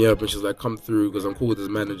hit me up and she's like, "Come through," because I'm cool with his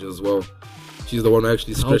manager as well. She's the one who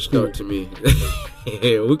actually stretched out to me.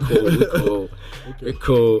 Yeah, we're cool. We're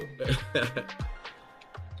cool.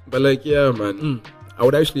 But like, yeah, man. I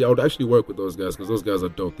would actually work with those guys, because those guys are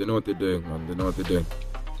dope. They know what they're doing, man. They know what they're doing.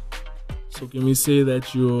 So can we say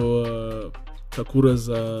that you're Takura's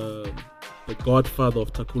the godfather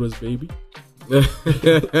of Takura's baby?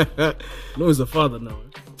 No, he's a father now.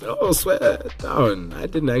 Oh, swear down. I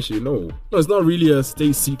didn't actually know. No, it's not really a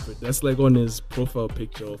state secret. That's like on his profile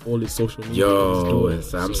picture of all his social media.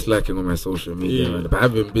 I'm slacking on my social media, man. But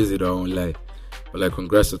I've been busy though, I won't lie. But like,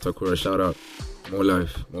 congrats to Takura. Shout out. More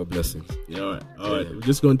life, more blessings. Yeah, all right. We're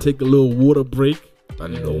just going to take a little water break.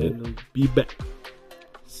 And we'll be back.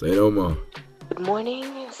 Say no more. Good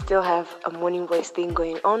morning. Still have a morning voice thing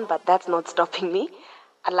going on, but that's not stopping me.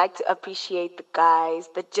 I'd like to appreciate the guys,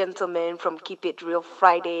 the gentlemen from Keep It Real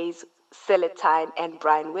Fridays, SELETINE and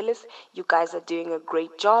Brian Willis. You guys are doing a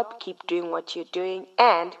great job. Keep doing what you're doing,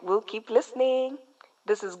 and we'll keep listening.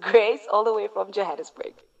 This is Grace, all the way from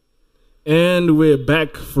Johannesburg. And we're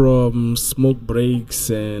back from smoke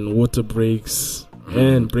breaks and water breaks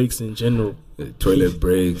and breaks in general. Toilet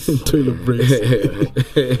breaks. Toilet breaks.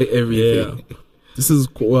 Everything. Yeah. This is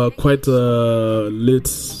quite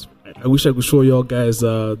lit. I wish I could show y'all guys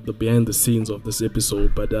the behind the scenes of this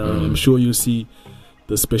episode, but I'm sure you'll see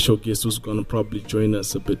the special guest who's gonna probably join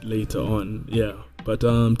us a bit later on. Yeah, but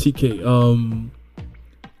TK,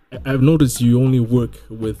 I've noticed you only work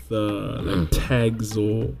with like tags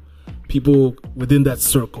or people within that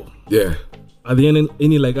circle. Yeah. Are there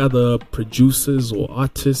any like other producers or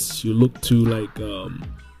artists you look to like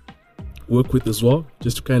work with as well,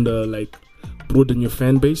 just to kind of like broaden your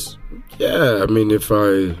fan base? Yeah, I mean, if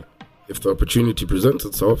the opportunity presents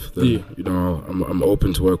itself, then you know, I'm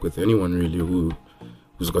open to work with anyone really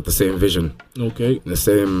who's got the same vision. Okay. The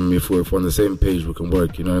same, if we're on the same page, we can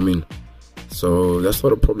work. You know what I mean? So that's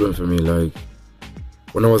not a problem for me. Like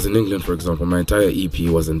when I was in England, for example, my entire EP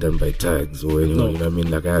wasn't done by tags or anyone. You know what I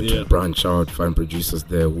mean? Like I had to branch out, find producers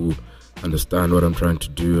there who understand what I'm trying to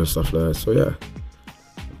do and stuff like that. So yeah,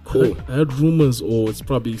 cool. I heard rumors, or it's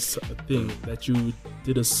probably a thing, that you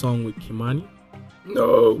did a song with Kimani.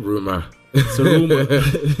 No, rumor. It's a rumor.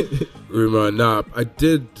 Rumor. Nah, I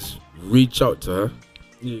did reach out to her.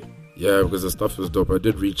 Yeah. Yeah, because the stuff was dope. I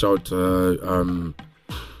did reach out to her.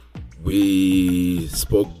 We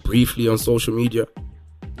spoke briefly on social media.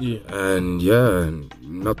 Yeah. And yeah,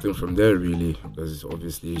 nothing from there really. Because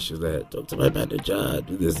obviously she's like, talk to my manager,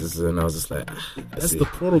 do this, and I was just like, that's the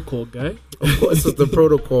protocol, guy. Of course it's the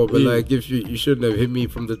protocol, but like, if you shouldn't have hit me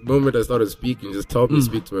from the moment I started speaking. Just tell me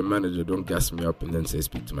speak to my manager. Don't gas me up and then say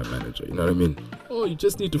speak to my manager. You know what I mean? Oh, you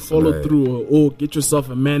just need to follow through, or get yourself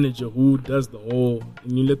a manager who does the whole,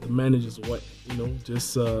 and you let the managers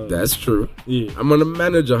just that's true. Yeah, I'm on a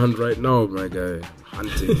manager hunt right now, my guy.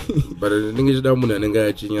 Hunting. But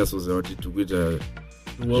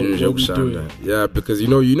yeah, because you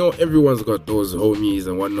know everyone's got those homies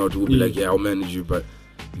and whatnot who will be like, yeah, I'll manage you, but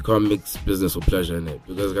you can't mix business with pleasure in it,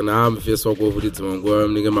 because I'm face walk over it, so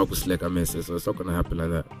it's not gonna happen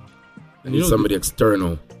like that. I need somebody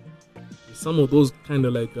external. Some of those kind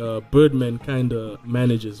of like Birdman kind of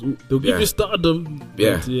managers, they'll give you stardom,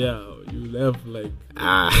 but you'll have like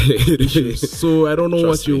issues. So I don't know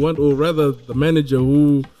what you want, or rather the manager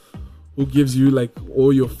who gives you like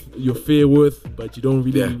all your fair worth, but you don't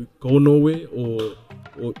really go nowhere, or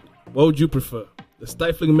what would you prefer? The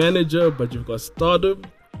stifling manager, but you've got stardom,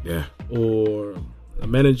 or a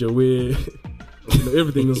manager where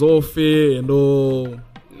everything is all fair and all.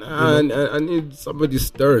 Nah, I need somebody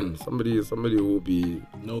stern, somebody who will be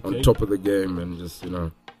on top of the game, and just I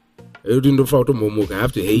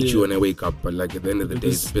have to hate you when I wake up, but like at the end of the day,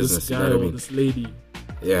 it's business. This guy, you know what I mean? This lady.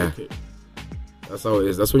 Yeah. Okay. That's how it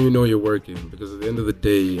is. That's when you know you're working, because at the end of the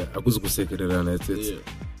day,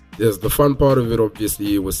 there's the fun part of it.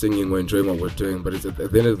 Obviously, we're singing, we're enjoying what we're doing, but it's at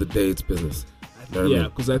the end of the day, it's business. You know what I mean?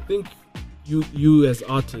 Because I think you as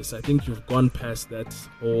artists, I think you've gone past that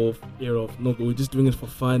whole era of we're just doing it for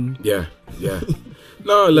fun. Yeah.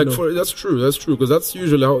 No, like that's true, because that's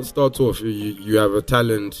usually how it starts off. You have a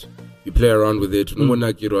talent, you play around with it.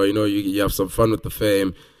 You have some fun with the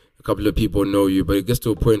fame. A couple of people know you, but it gets to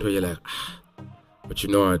a point where you're like, But you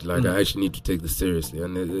know what? Like I actually need to take this seriously,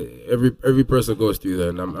 and every person goes through that.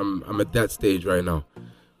 And I'm at that stage right now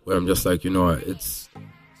where I'm just like, you know what? It's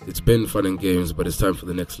been fun and games, but it's time for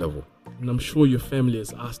the next level. And I'm sure your family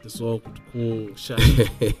has asked us all to call Shaq.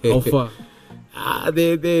 How far?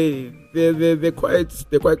 They're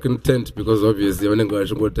quite content because obviously when I go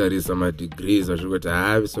to some degrees, I should go to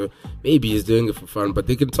have, so maybe he's doing it for fun, but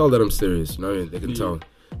they can tell that I'm serious. You know what I mean? They can tell.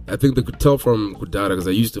 I think they could tell from Kudara, because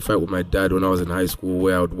I used to fight with my dad when I was in high school,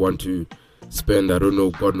 where I would want to spend, I don't know,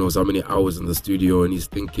 God knows how many hours in the studio, and he's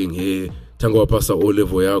thinking, hey, tango pasa olive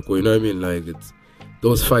yako, you know what I mean? Like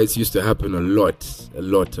those fights used to happen a lot.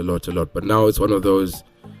 But now it's one of those,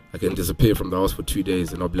 I can disappear from the house for 2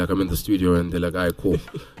 days and I'll be like, I'm in the studio, and they're like, alright, cool.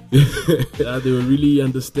 Yeah, they were really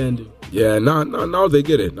understanding. Yeah, now they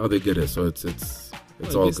get it. So it's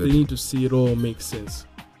all good. They need to see it all make sense.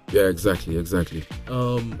 Yeah, exactly. I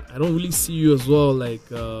don't really see you as well, like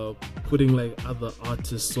putting like other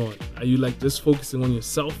artists on. Are you like just focusing on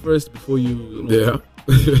yourself first before you know? Yeah.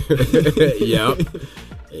 Yeah.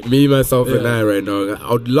 Me, myself, and I right now.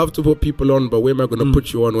 I would love to put people on, but where am I going to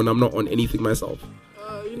put you on when I'm not on anything myself?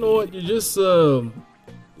 You know what? You just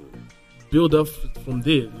build up from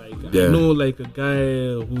there. Like I know like a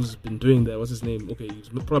guy who's been doing that. What's his name? Okay, he's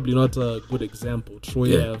probably not a good example.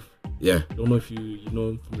 Troy Ave. Yeah. I don't know if you know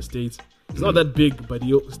him from the States. He's not that big, but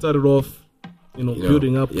he started off,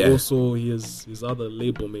 building up. Yeah. Also, his other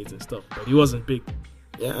label mates and stuff, but he wasn't big.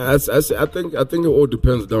 Yeah, I think it all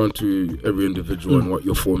depends down to every individual and what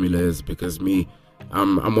your formula is. Because me,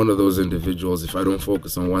 I'm one of those individuals. If I don't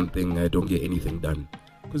focus on one thing, I don't get anything done.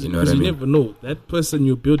 Because you never know, that person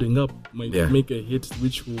you're building up might make a hit,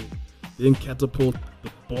 which will then catapult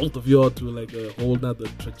the both of you to like a whole nother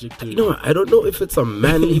trajectory. No, I don't know if it's a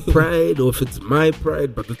manly pride or if it's my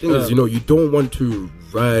pride, but the thing is, you don't want to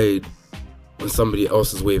ride on somebody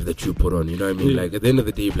else's wave that you put on, you know what I mean? Like at the end of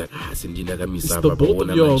the day, you're like, it's the both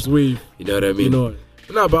of yours wave. You know what I mean? No,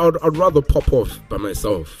 but I'd rather pop off by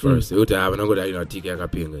myself first.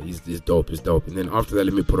 TKae he's dope, and then after that,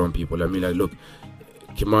 let me put on people. I mean, like, look,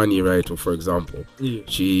 Kimani, right? Or for example,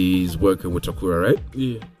 she's working with Takura, right?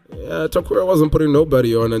 Yeah, Takura wasn't putting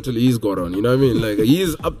nobody on until he's got on. You know what I mean? Like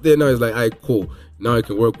he's up there now. He's like, alright, cool. Now I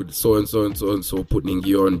can work with so and so, put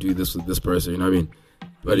Ningi on, do this with this person. You know what I mean?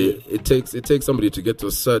 But it takes somebody to get to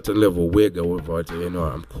a certain level where go over to,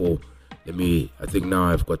 I'm cool. I think now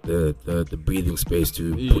I've got the breathing space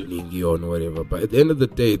to put Ningi on or whatever. But at the end of the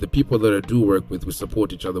day, the people that I do work with, we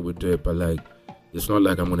support each other, we do it. But like, it's not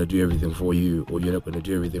like I'm going to do everything for you or you're not going to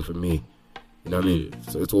do everything for me. You know what I mean?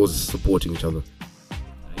 So it's always supporting each other.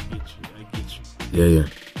 I get you. Yeah.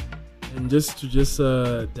 And just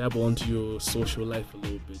to dabble onto your social life a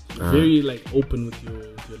little bit. You're very like open with your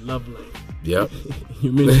love life. Yep.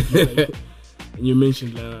 You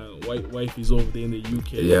mentioned wife is over there in the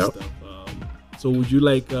UK and stuff. So would you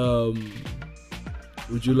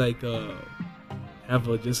have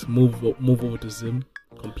her just move over to Zim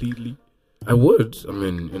completely? I would. I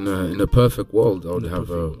mean, in a perfect world, I would have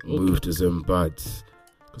her move to Zim, but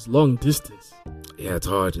because long distance. Yeah, it's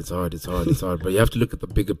hard. But you have to look at the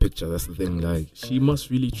bigger picture. That's the thing. Like, she must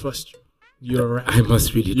really trust you. You're a rapper. I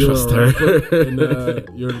must really trust her. And,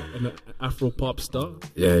 you're an Afro pop star.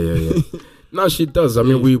 Yeah. No, she does. I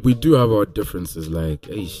mean, we do have our differences. Like,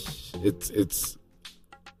 it's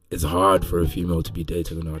hard for a female to be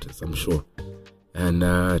dating an artist, I'm sure. And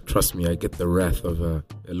trust me, I get the wrath of a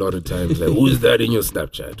lot of times. Like, who's that in your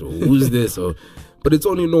Snapchat? Or who's this? But it's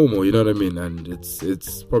only normal, you know what I mean? And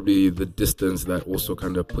it's probably the distance that also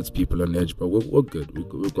kind of puts people on edge. But we're good.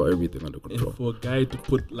 We've got everything under control. And for a guy to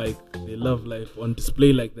put like their love life on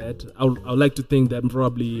display like that, I would like to think that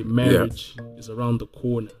probably marriage is around the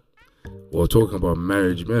corner. Well, talking about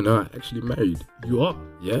marriage, man, I'm actually married. You are?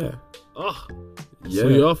 Yeah. Oh. Yeah. So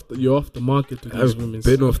you're off the market to these women. I've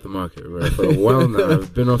been off the market, right? For a while now.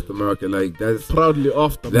 I've been off the market. Like, that's proudly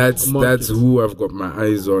off the market. That's who I've got my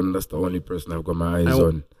eyes on. That's the only person I've got my eyes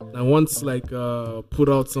on. I once put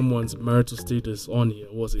out someone's marital status on here,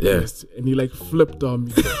 was it? Yeah. And he like flipped on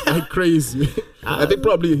me like crazy. I think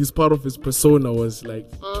probably his part of his persona was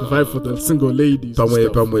like to fight for the single ladies. No,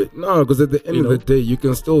 because at the end of the day, you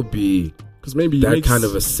can still be that kind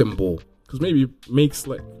of a symbol. Because maybe it makes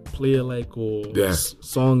like player like or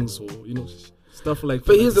songs or stuff like.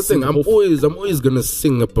 But here's the thing: I'm always gonna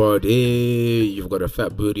sing about, hey, you've got a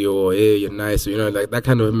fat booty, or hey, you're nice, or like that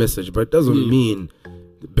kind of a message. But it doesn't mean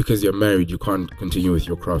because you're married you can't continue with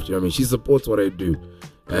your craft. You know what I mean? She supports what I do,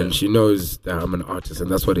 and she knows that I'm an artist, and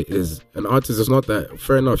that's what it is. An artist is not that.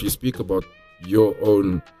 Fair enough, you speak about your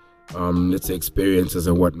own, let's say, experiences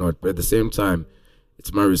and whatnot, but at the same time,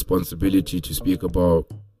 it's my responsibility to speak about,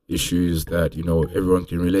 issues that, you know, everyone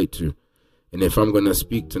can relate to. And if I'm going to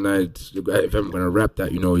speak tonight, if I'm going to rap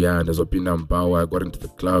that, you know, yeah, there's opinion power. I got into the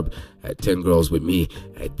club, I had 10 girls with me,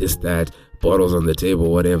 I had this, that, bottles on the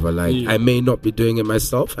table, whatever. Like, I may not be doing it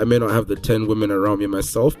myself. I may not have the 10 women around me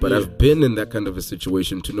myself, but I've been in that kind of a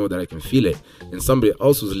situation to know that I can feel it. And somebody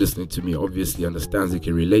else who's listening to me obviously understands, they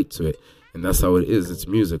can relate to it. And that's how it is. It's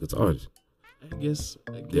music, it's art. I guess.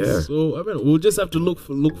 So I mean, we'll just have to look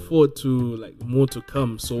forward to like more to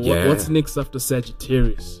come. So what's next after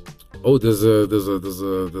Sagittarius? Oh, there's a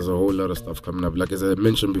whole lot of stuff coming up. Like as I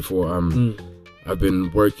mentioned before, I've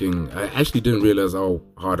been working. I actually didn't realize how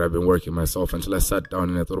hard I've been working myself until I sat down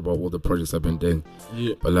and I thought about all the projects I've been doing.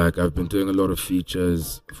 Yeah. But like I've been doing a lot of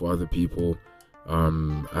features for other people.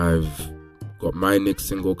 I've got my next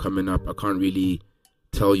single coming up. I can't really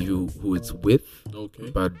tell you who it's with. Okay.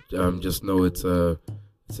 But just know it's a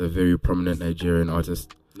very prominent Nigerian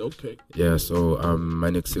artist. Okay. Yeah, so my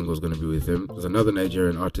next single is going to be with him. There's another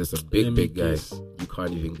Nigerian artist, a big guy. You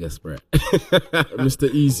can't even guess, bro.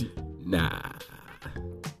 Mr. Easy. Nah.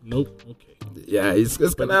 Nope. Okay. Yeah, it's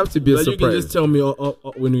going to have to be a surprise. You can just tell me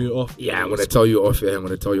when you're off. Yeah, I'm going to tell you off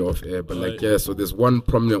air. But like, yeah, so there's one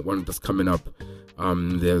prominent one that's coming up.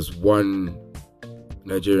 There's one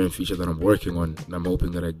Nigerian feature that I'm working on, and I'm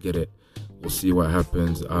hoping that I get it. We'll see what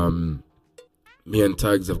happens. Me and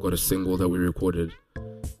Tags have got a single that we recorded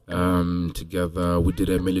together. We did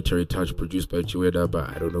a Military Touch produced by Chiweda, but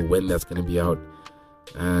I don't know when that's going to be out.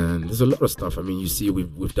 And there's a lot of stuff. I mean, you see,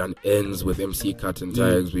 we've done ends with MC Cut and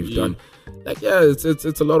Tags. We've done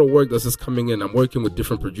it's a lot of work that's just coming in. I'm working with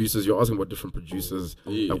different producers. You're asking about different producers.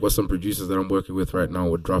 I've got some producers that I'm working with right now.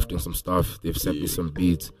 We're drafting some stuff. They've sent me some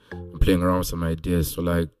beats. I'm playing around with some ideas. So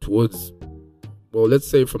like let's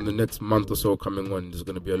say from the next month or so coming on, there's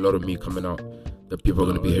going to be a lot of me coming out that people are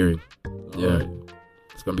going to be hearing. Yeah.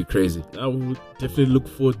 It's going to be crazy. I would definitely look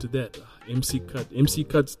forward to that. MC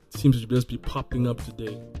Cut seems to just be popping up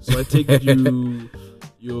today. So I take it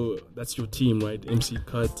that's your team, right? MC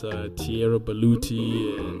Cut, Tiara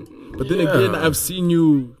Baluti, but then again, I've seen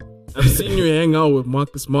you hang out with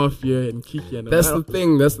Marcus Mafia and Kiki. And that's the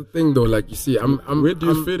thing though. Like you see, where do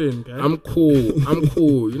you fit in, guy? I'm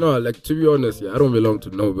cool. You know, like to be honest, I don't belong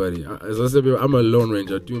to nobody. As I said, I'm a lone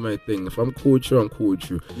ranger. I do my thing. If I'm cool with you, I'm cool with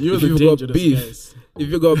you. If you've got beef, if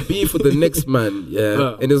you got beef with the next man,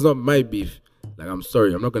 and it's not my beef, like I'm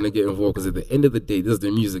sorry, I'm not gonna get involved, because at the end of the day, this is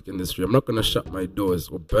the music industry. I'm not gonna shut my doors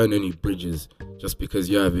or burn any bridges just because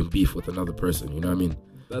you're having beef with another person. You know what I mean?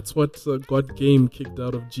 That's what got Game kicked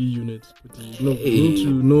out of G Unit. You need to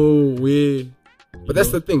know where. But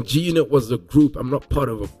that's the thing. G Unit was a group. I'm not part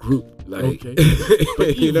of a group. Like, okay.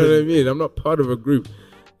 You know what I mean? I'm not part of a group.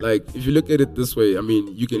 Like, if you look at it this way, I mean,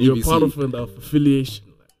 you can. You're part of an affiliation.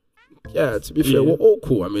 Yeah, to be fair, we're all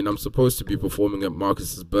cool. I mean, I'm supposed to be performing at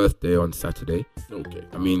Marcus's birthday on Saturday. Okay.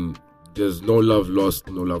 I mean, there's no love lost,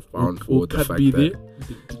 no love found for the fact that.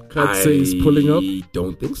 Did Cut say he's pulling up? I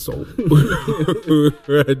don't think so.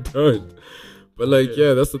 I don't. But like,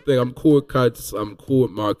 that's the thing. I'm cool with Cuts. I'm cool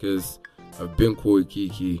with Marcus. I've been cool with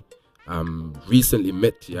Kiki. Recently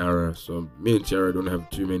met Tiara, so me and Tiara don't have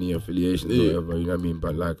too many affiliations or whatever. You know what I mean?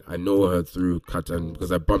 But like, I know her through Cut, and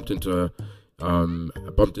because I bumped into her.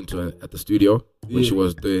 At the studio when she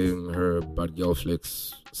was doing her Bad Girl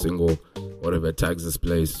Flicks single, whatever, Tags This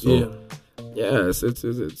Place. So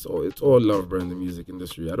it's all love, bro, in the music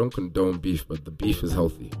industry. I don't condone beef, but the beef is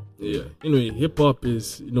healthy. Yeah. Anyway, hip hop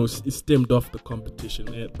is it's stemmed off the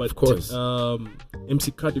competition, but of course,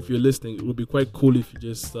 MC Cut, if you're listening, it would be quite cool if you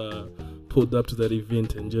just pulled up to that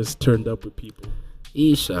event and just turned up with people.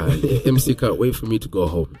 Isha, MC Cut, wait for me to go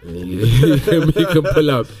home. You can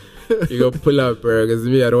pull up. You can pull up, bro, because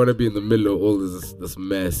me, I don't want to be in the middle of all this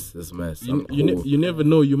mess. You never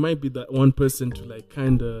know. You might be that one person to like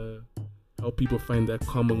kind of help people find that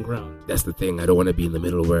common ground. That's the thing. I don't want to be in the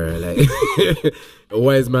middle where like a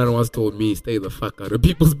wise man once told me, stay the fuck out of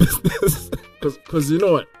people's business. Because you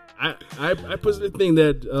know what? I personally think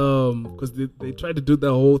that because they tried to do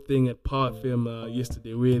that whole thing at Power FM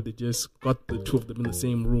yesterday where they just got the two of them in the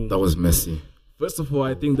same room. That was messy. First of all,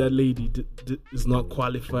 I think that lady is not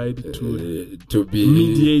qualified to be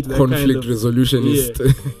mediate that conflict kind of, resolutionist.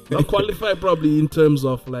 Yeah. Not qualified probably in terms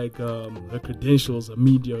of like her credentials or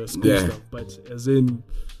media or school stuff, but as in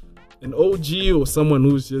an OG or someone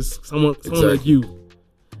who's just someone like you.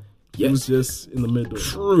 Who's just in the middle.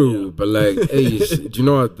 True, but like, hey, do you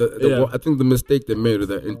know what? I think the mistake they made with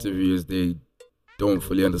that interview is they don't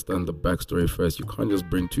fully understand the backstory first. You can't just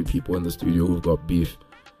bring two people in the studio who've got beef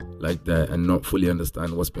like that and not fully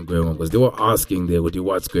understand what's been going on, because they were asking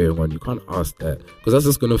what's going on. You can't ask that, because that's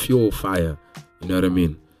just gonna fuel fire. You know what I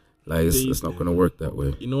mean? Like it's not gonna work that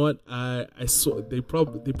way. You know what? I saw they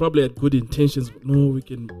probably had good intentions. But no, we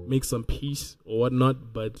can make some peace or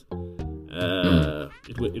whatnot, but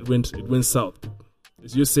it went south.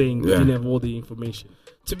 As you're saying, we didn't have all the information.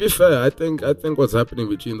 To be fair, I think what's happening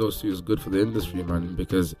between those two is good for the industry, man,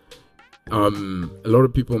 because a lot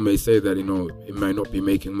of people may say that, it might not be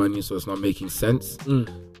making money, so it's not making sense.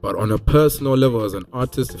 But on a personal level, as an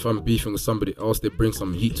artist, if I'm beefing with somebody else, they bring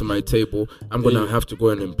some heat to my table, I'm going to have to go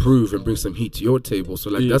and improve and bring some heat to your table. So,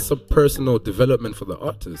 that's a personal development for the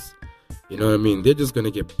artist. You know what I mean? They're just going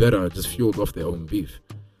to get better, just fueled off their own beef.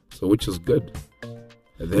 So, which is good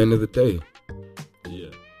at the end of the day. Yeah.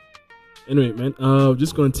 Anyway, man, we're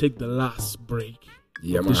just going to take the last break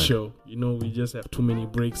of the show. We just have too many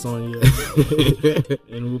breaks on here.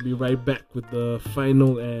 And we'll be right back with the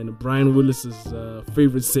final and Brian Willis's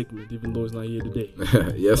favorite segment, even though he's not here today.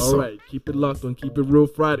 Yes, All right, keep it locked on Keep It Real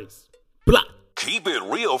Fridays. Blah! Keep It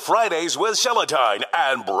Real Fridays with SELETINE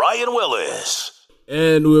and Brian Willis.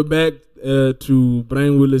 And we're back to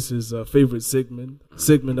Brian Willis's favorite segment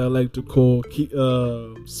I like to call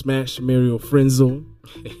Smash, Marry, or Friend Zone.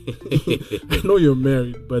 I know you're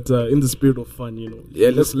married, but in the spirit of fun,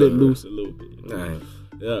 let's let loose a little bit. Nice.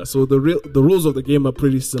 Yeah. So the rules of the game are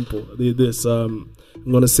pretty simple. They're this. I'm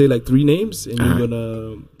gonna say like 3 names, and you're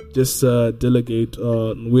gonna just delegate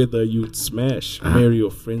whether you'd smash, marry, or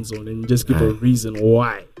friend zone, and just give a reason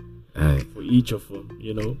why for each of them.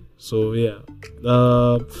 So yeah.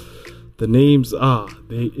 The names are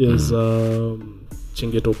there is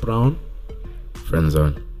Chingeto Brown, friend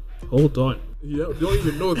zone. Hold on. Yeah, you don't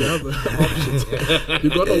even know the other options. You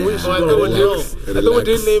gotta wish. I know what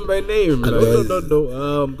they name by name. No.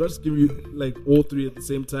 I'm gonna give you like all 3 at the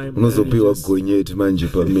same time. Unozopiwa gonyeti manje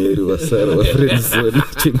pameri wasara wa friend zone.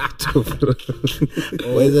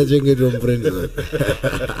 Why is that Chingeto friend zone?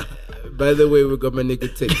 By the way, we got my nigga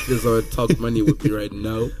Fizzo and Tulk Munny with me right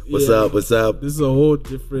now. What's up? What's up? This is a whole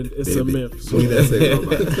different SMF. So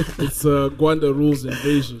it's Gwanda Rules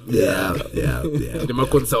invasion. Yeah. They're my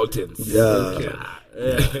consultants. Yeah.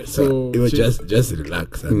 Okay. So it was just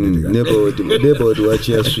relax. Never to watch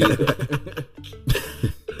your street.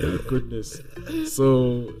 Goodness.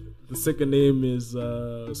 So the second name is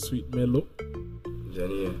Sweet Mellow.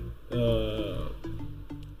 Jenny.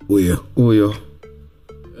 Uyo.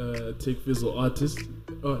 Take Fizzo artist.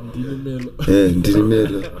 Ndini Melo. Ndini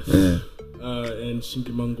Melo. And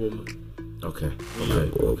Shingi Mangoma. Okay.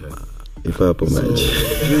 If I manage.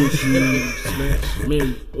 Smash,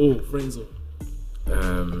 marry, friend zone.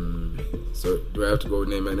 So do I have to go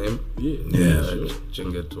name my name? Yeah. Sure.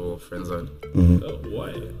 Chingeto friend zone.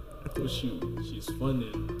 Why? I thought she's fun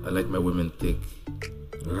and I like my women thick.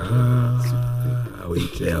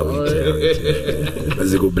 Wait.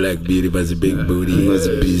 Bazi go black beauty, bazi big booty,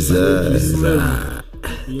 bazi bizarre.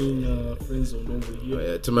 Being friends on over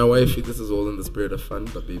here. To my wife, this is all in the spirit of fun,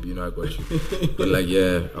 but baby, I got you. But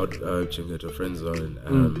I'll check it to friend zone.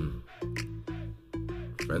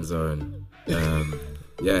 Friend zone. And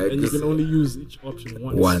you can only use each option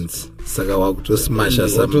once. Saka walk to smash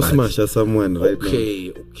someone right now.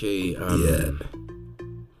 Okay.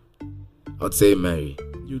 I'd say marry.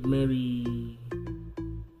 You'd marry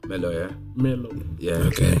Mellow, yeah? Mellow. Yeah.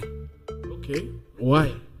 Okay.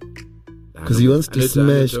 Why? Because he wants to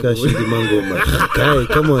smash Shingi Mangoma. Guy,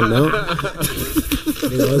 come on now.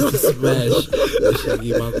 He wants to smash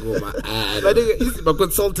Shingi Mangoma. But he's my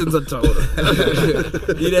consultants are told.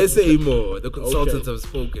 Did I say more? The consultants have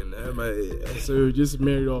spoken. So you just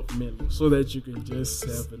marry off Mellow so that you can just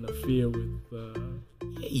have an affair with...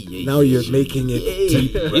 Now you're making it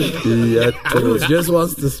deep, bro. He just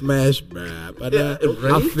wants to smash, bro. But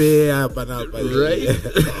affair, right?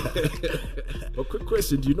 But quick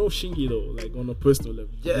question: do you know Shingi though, like on a personal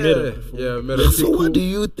level? Met her. So what do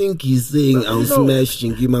you think he's saying? I'll smash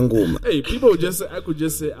Shingi Mangoma. Hey, people I could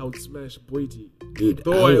just say I would smash Boiti. Dude,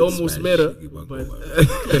 though I almost met her, but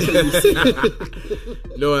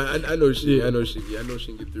no, I know Shingi. I know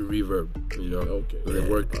Shingi through Reverb. Okay, they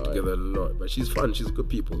work together a lot. But she's fun. She's good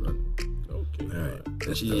people, man. Okay, all right.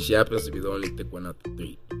 And she happens to be the only thick one out of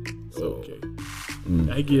 3. So, okay,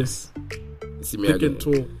 I guess. You see me, I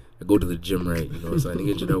go to the gym, right? So I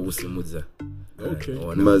get Usimudza. Okay.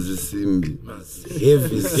 Mazisimbi.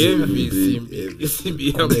 Heavy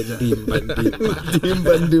Simbi.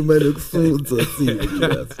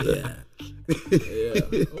 Yeah.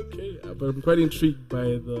 Okay. But I'm quite intrigued by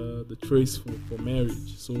the choice for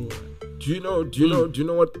marriage. So do you know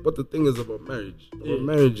what the thing is about marriage? Yeah. About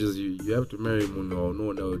marriage is you have to marry Muno.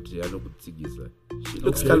 She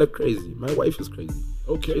looks kind of crazy. My wife is crazy.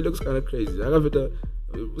 Okay. She looks kind of crazy. I have it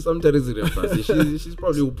Sometimes she's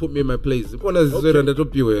probably will put me in my place.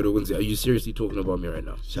 Are you seriously talking about me right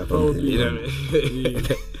now? Probably. You know what I mean?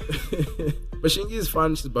 But Shingi is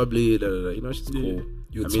fun. She's bubbly. You know, she's cool.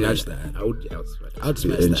 You'd smash that. I would smash that. I'd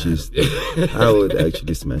smash that. I would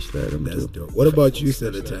actually smash that. That's dope. What about you,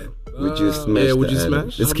 SELETINE? Would you smash? Yeah, would you that?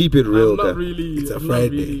 smash? Let's keep it real. I'm not really. It's a I'm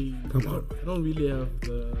Friday. Not really, Come on. I don't really have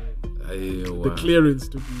the clearance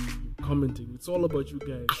to be commenting. It's all about you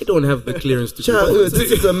guys. I don't have the clearance to.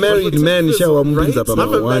 This is a married man. Right? I'm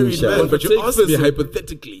a married man, but you asked me Fizzo.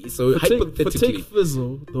 hypothetically. So hypothetically, but take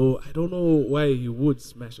Fizzo, though, I don't know why he would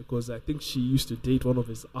smash it, because I think she used to date one of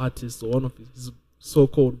his artists or one of his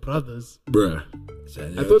so-called brothers. Bruh.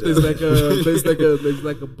 I thought there's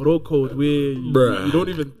like a bro code where you don't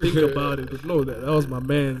even think about it. But no, that was my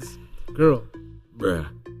man's girl. Bruh.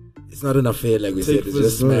 It's not an affair like we said. It's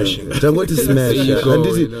just smashing. I'm going to smash.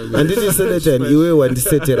 And this is SELETINE. You want to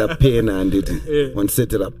set it up pen and it. Want to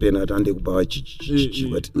set it up pen and they go chichi.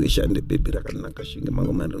 But we shall the baby rakanaka Shingi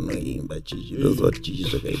Mangoma don't know him. But chichi, those what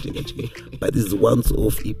chichi. But this is once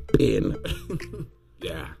off a pen.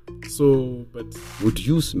 Yeah. So, but would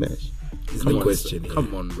you smash? Is the question.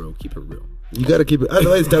 Come on, bro. Keep it real. You gotta keep it.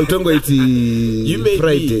 Otherwise, Tautongo it's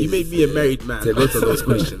Friday. You may be a married man. So go to those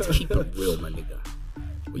questions. Keep it real, my nigga.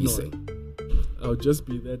 What you saying? I'll just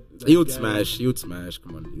be that he would smash. He would smash.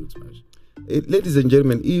 Come on, he would smash. Ladies and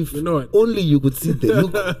gentlemen, if only you could see the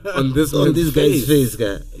look on this guy's face,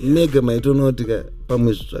 guy. Mega, I don't know what guy.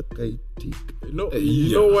 No,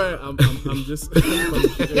 you know why I'm just.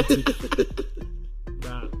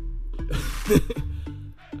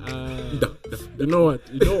 You know what?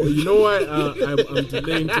 You know why I'm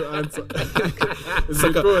delaying to answer. It's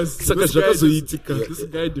because this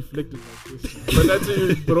guy deflected my question. But that's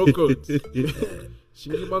you broke out.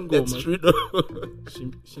 Shingi Mangoma. That's true.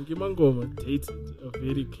 Shingi Mangoma dated a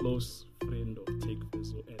very close friend of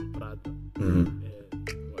Fizzo and brother. And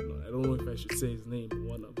whatnot. I don't know if I should say his name or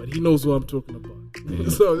whatnot, but he knows who I'm talking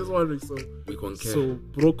about. So I was wondering. So we can't care. So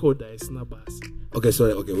Broko da is Nabas. Okay,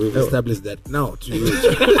 we've established that. Now, to you,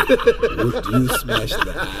 would you smash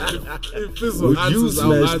that? Would you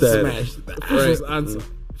smash that? Fizzo's answer.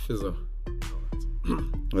 Fizzo.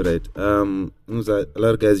 Alright. A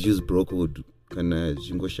lot of guys use Broko kana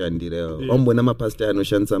zvingoshandira wambona mapasta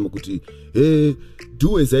anoshandisa mukuti hey,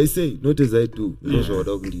 do as I say, not as I do.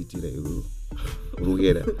 Ndozvoda kundiitira iwe.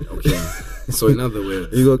 Okay. So in other words,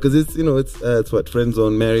 because it's what friends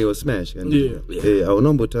on marry or smash. And hey, our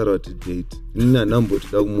number tarot date. Na number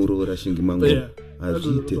to murora Shingi Mangoma.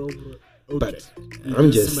 But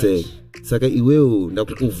I'm just saying, saka iwewe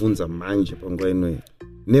ndakukuvunza manje panguva inoyi.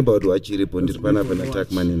 Neighborhood wachiripo ndiri panapa na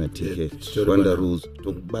Tulk Munny na TKae Gwanda Rules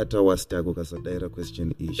tokubata wasitako kasadaira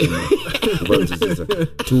question ishi kuvanzisisa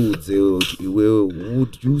tuudze iwewe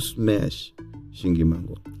would you smash Shingi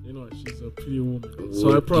Mangoma? You know, she's a pretty woman,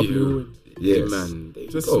 so I probably would. Yes, man.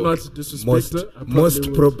 Just not disrespect her.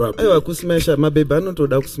 Most probably. Aiwa kusmasha mabebe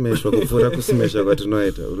anotoda kusmashwa kupfuura kusmasha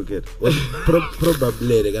kwatinoita uruketa.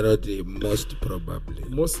 Probably they cannot say most probably.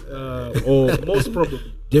 Most probably.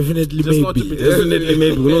 Definitely maybe. Definitely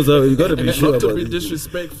maybe. You gotta be sure not about to be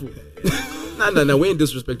disrespectful. No, we ain't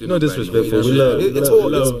disrespecting. No disrespectful.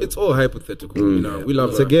 It's all hypothetical. You know, we love.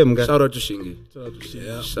 It's a game, guys. Shout out to Shingi.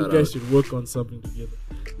 Yeah. You guys should work on something together.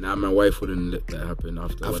 Nah, my wife wouldn't let that happen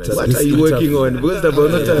after what I What said. are you working on? Because the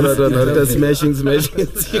bonus smashing.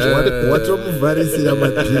 What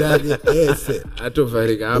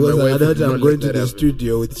I'm going to the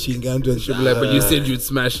studio with Shinganto and she'll be like, but you said you'd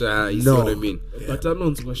smash her. You see what I mean? But I know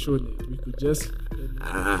we could just.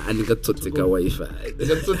 I got to take a wife. I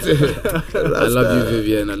love you,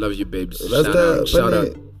 Vivian. I love you, babes. Shout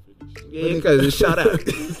out. Yeah, guys, shout out.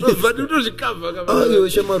 But you don't come. Oh, you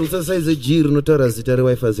Shamaru size jiri notaura zita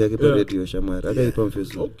rewife yake pa radio Shamara. Akaipa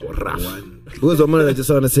mfeso. Because I just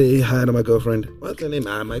want to say hi to my girlfriend. What's her name?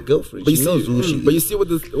 My girlfriend. But she knows who she is. But you see what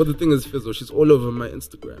the thing is, Fizzo. She's all over my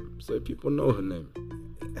Instagram, so people know her name.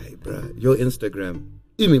 Hey, bro, your Instagram.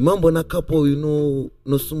 Imi mambo na couple, no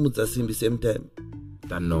sumudza simbi same time.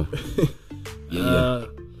 That no. Yeah.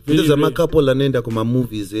 There's a couple anaenda kuma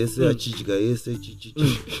movies ese achijika ese chichi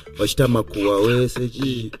wachita makuwa wese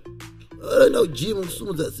chichi now gym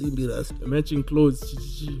sumudza simbi rasta matching clothes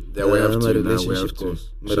chichi that way have to my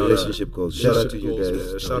relationship goals. Shout out to you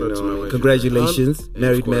guys. Shout out to my wife. Congratulations,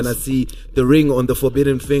 married man. I see the ring on the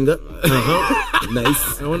forbidden finger.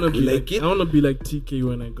 Nice. I want to be like TKae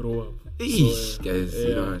when I grow up. Eesh, guys,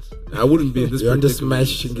 you know what? I wouldn't be in this. You want to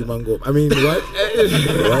smash Shingi Mangoma? I mean, what?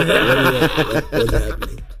 What's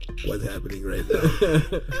happening? What's happening right now?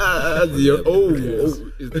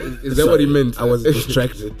 Is that what he meant? I was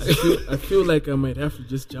distracted. I feel like I might have to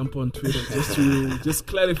just jump on Twitter just to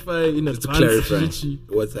clarify in advance.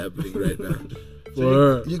 What's happening right now.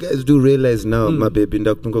 You guys do realize now, my baby,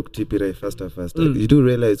 faster. You do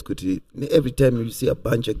realize, every time you see a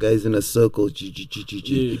bunch of guys in a circle,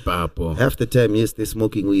 half the time, yes, they're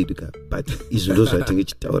smoking weed, but it's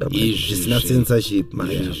not censorship,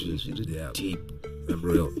 man. Deep,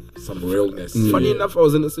 some realness. Funny enough, I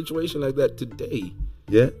was in a situation like that today.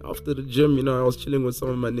 Yeah. After the gym, I was chilling with some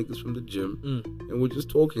of my niggas from the gym, and we're just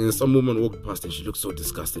talking, and some woman walked past, and she looked so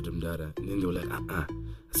disgusted, and then they were like, I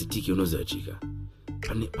said, TK, you know that chica.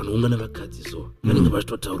 It's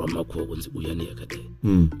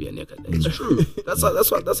true. That's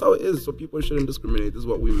how it is. So people shouldn't discriminate. This is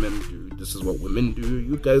what we men do. This is what women do.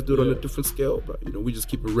 You guys do it on a different scale, but we just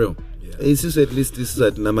keep it real. Yeah. It's just at least this is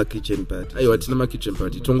at Nama kitchen party. Ayo, at Nama kitchen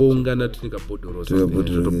party. Tongo ungana tunika podoro.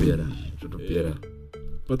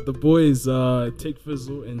 But the boys, Take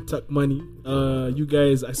Fizzo and Tulk Munny, you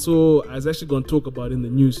guys, I was actually going to talk about in the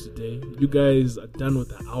news today. You guys are done with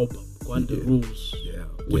the album, Gwanda Rules. Yeah.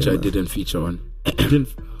 Which I didn't feature on. Didn't.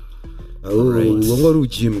 Don't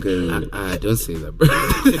say that, bro.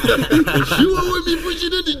 You want me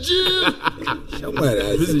pushing in the gym?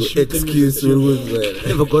 Excuse me.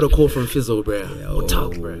 Never got a call from Fizzo, bro. Or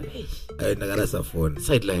Tulk, bro. That's a phone.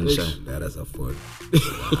 Sideline, that's a phone.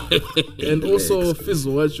 And also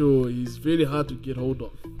Fizzo, he's very hard to get hold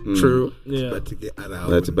of. True. Yeah.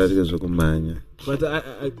 But I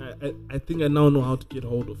think I now know how to get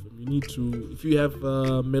hold of him. You need to, if you have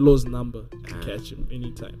Melo's number, catch him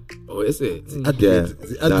anytime. Oh, is it? Advert.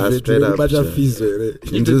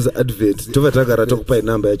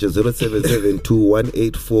 Number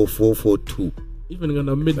 0772184442. Even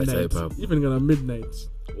gonna midnight.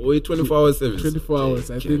 Oh, 24 hours service. 24 hours.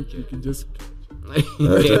 I think you can just.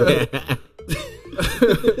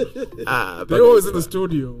 They're always in the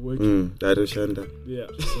studio working. Shanda. Yeah.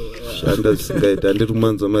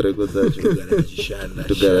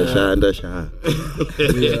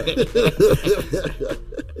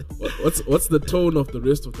 What's the tone of the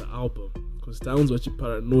rest of the album? Because sounds what you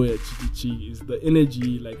paranoia chichi. Is the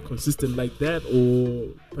energy like consistent like that, or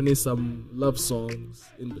putting some love songs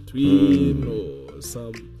in between, or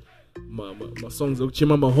some my songs of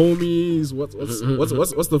Chimama homies? What's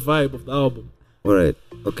the vibe of the album? All right,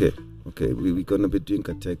 okay. We're gonna be doing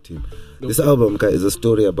a tag team. This album is a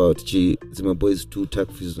story about Zima boys to Tulk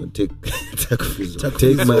Fizzo, take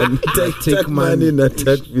money, not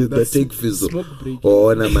take Fizzo.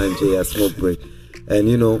 Or na manje smoke break, and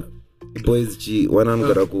boys one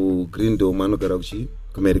anogara ku Green Dome, one anogara ku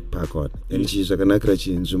Comeric Park on, and zvakanakira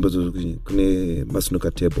nzvimbo kune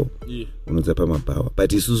masnooker table unodzapa mabawa,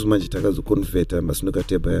 but isusu manje takazoconverta masnooker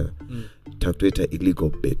table takutoita illegal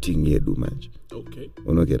betting yedu manje. Okay.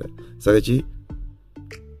 Unogera saka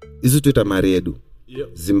isu toita mari yedu.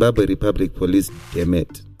 Zimbabwe Republic Police, damn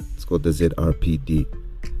it, it's called the ZRPD.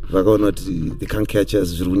 Vakaona kuti they can't catch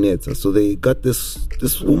us zvirunetsa, so they got this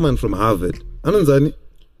woman from Harvard, anonzani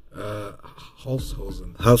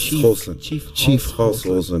Chief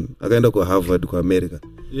Halsholzen akaenda kuHarvard kuAmerica.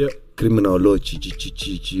 Criminal law chief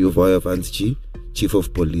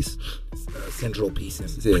of police, central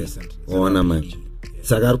pieces. Ona manje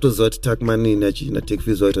saka ari kutoziva kuti Tulk Munny Take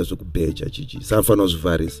Fizzo waita zvekubheja safanira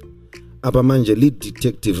kuzvivharisa apa manje. Lead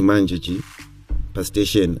detective manje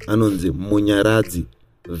pastation anonzi Munyaradzi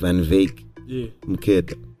Van Veek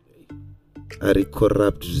Mukeda ari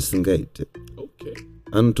corrupt zvisingaite.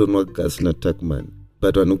 Anotonwa gasi naTulk Munny,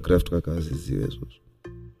 but vanocraft kwakaziziva izvozvo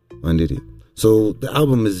mandiri. So the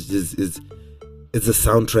album is it's a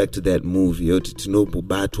soundtrack to that movie yoti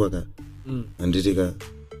tinobatwa handiti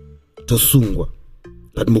tosungwa,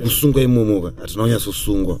 but mukusungwa imomo hatina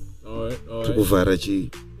kunyatsosungwa tikuvhara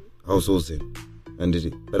Halsholzen handiti,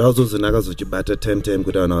 but Halsholzen akazochibata time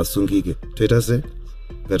kuti vanhu vasungike toita se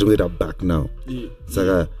ngatingoita back now.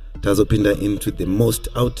 Saka tazopinda into the most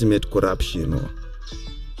ultimate corruption.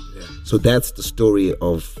 So that's the story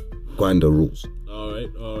of Gwanda Rules. All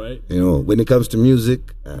right. When it comes to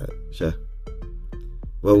music,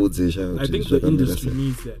 what would you say? I think the industry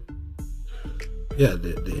needs that. Yeah,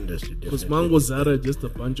 the industry. Because Mango Zara just a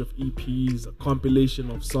bunch of EPs, a compilation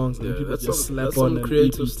of songs, and people just slap on an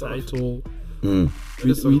EP title. We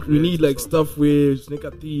need like stuff where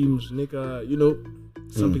nigga themes,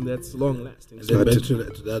 something that's long lasting. And then back to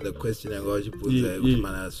the other question I got you put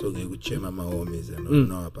man song you chema my homies and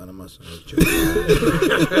no apana my song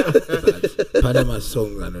Pane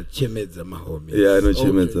masong anochemedza mahomies. Yeah,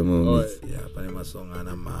 anochemedza mahomies. Yeah, pane masong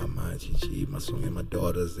ana mama, chichi, masong ema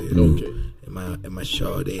daughters, Okay. ema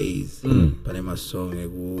show days. Pane masong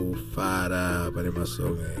ekufara, pane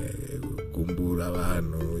masong ekukumbura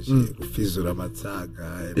vanhu, kufizura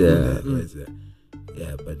matsaga.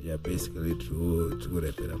 Yeah, but yeah, basically to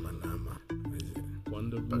repera manama.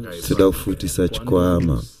 Toda futisa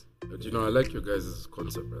chikwama. But you know, I like your guys'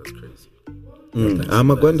 concept. That's crazy.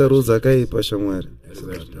 Gwanda Rules akaipa shamwari. It's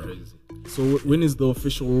actually crazy. So when is the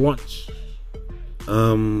official launch?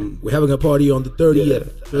 We're having a party on the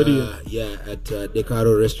 30th. 30th. Yeah, at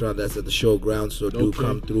Decaro Restaurant. That's at the showground. So do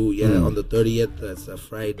come through. Yeah, on the 30th. That's a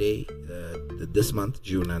Friday. This month,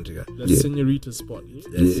 June. That's Senorita's spot. Yeah?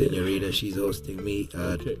 That's Senorita. She's hosting me.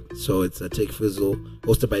 So it's Take Fizzo,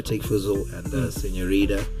 hosted by Take Fizzo and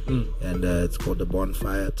Senorita. And it's called The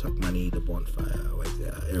Bonfire. Tulk Munny, The Bonfire.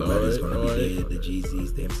 Everybody's going to be there. The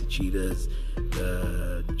Jeezys, the MC Cheetahs,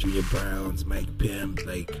 the Junior Browns, Mike Pimp,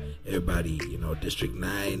 like everybody, you know, District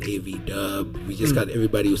 9, AV Dub. We just got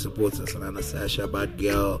everybody who supports us. Alana Sasha, Bad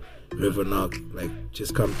Girl, River Knock, like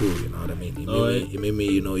just come through, you know what I mean?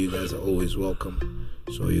 You know, you guys are always welcome.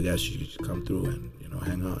 So you guys should come through and, you know,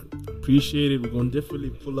 hang out. Appreciate it. We're going to definitely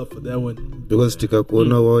pull up for that one. Because TKae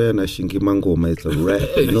Waya na Shingi Mangoma, it's a rap.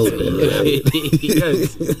 No,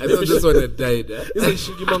 Guys, I thought this one had died. Isn't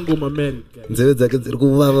Shingi Mangoma married, guys? Don't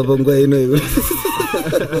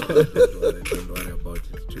worry about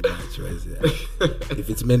it too much. If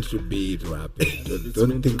it's meant to be, it will happen.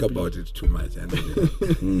 Don't think about it too much.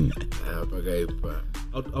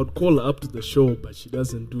 I'd call her up to the show, but she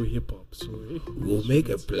doesn't do hip hop. So we'll make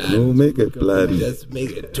a plan. Just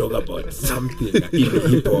make a talk about something in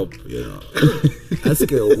hip hop, you know. Ask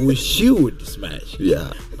her who she would smash.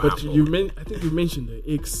 Yeah. But I think you mentioned the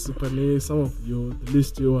X, some of the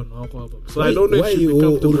list you on our album. So I don't know if she'll be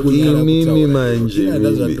comfortable with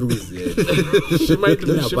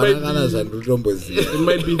it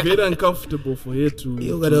might be very uncomfortable for her to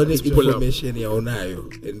information yaunayo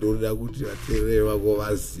endoda kuti vateereri vako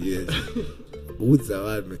vaziye udza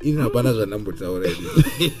vanhu ini hapana zvanambotauredi.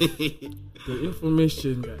 The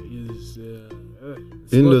information guy is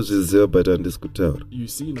indozviziva but handisi kutaura. You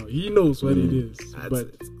see now, he knows what it is, but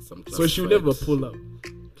so she'll never pull up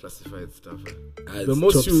classified stuff. The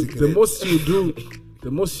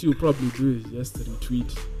most you probably do is just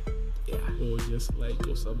retweet, or just like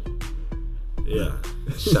or something. Yeah.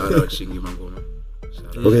 Shout out Shingi Mangoma.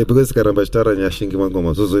 Okay, because karamba chitara nya Shingi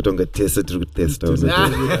Mangoma zozoita unga test tiri kutesta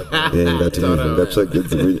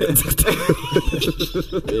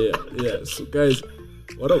yeah. So guys,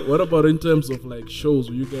 what about in terms of like shows?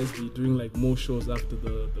 Will you guys be doing like more shows after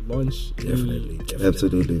the launch? Definitely.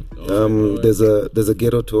 Absolutely. There's a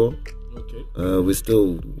ghetto tour. Okay. We're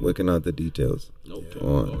still working out the details. Okay.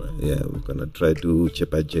 Yeah, we're gonna try to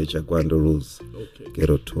Chepa Gwanda Rules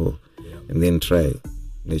ghetto tour, and then try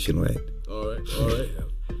nationwide. All right.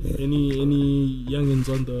 Yeah. Any youngins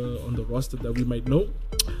on the roster that we might know?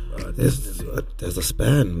 There's a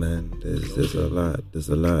span, man. There's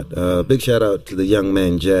a lot. Big shout out to the young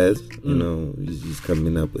man Jazz. You know, he's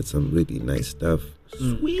coming up with some really nice stuff.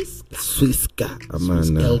 Swiska,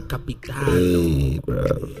 Amana. El Capitano. Hey,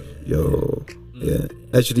 bro. Yo. Yeah.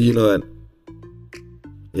 Actually, you know what?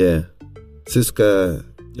 Yeah. Swiska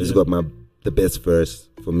has got the best verse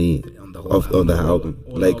for me on the album.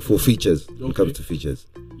 Like for features, when it comes to features.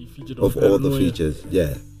 Of all the features,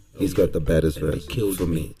 he's got the baddest verse for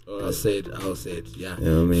me. I'll say it, yeah. You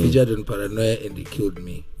know what I mean? Featured in Paranoia and he killed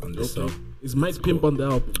me on this song. Is Mike Pimp on the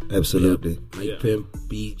album? Absolutely. Mike Pimp,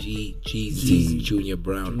 BG, Jeezy, Junior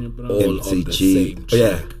Brown, all MCG. on the same track.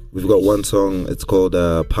 Yeah, we've got one song, it's called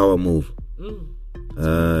Power Move.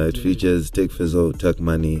 It features Take Fizzo, Tulk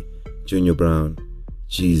Munny, Junior Brown,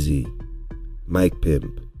 Jeezy, Mike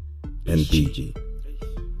Pimp, and BG.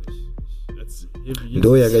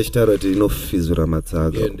 Ndo yakachitara kuti inofizura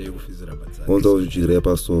matsaga wanza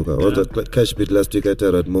uchirepa soka wanza cash beat last week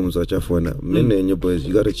atara kuti moms wachafona mnenenyo boys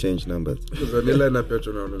you gotta change numbers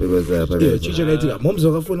moms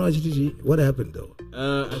wakafona wachititi what happened though.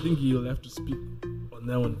 I think he'll have to speak on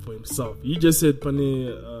that one for himself. He just said Pane,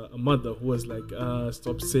 a mother who was like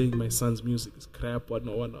stop saying my son's music is crap,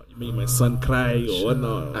 whatnot. You made my son cry or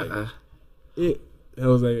whatnot. I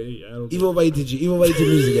was like, hey, I don't even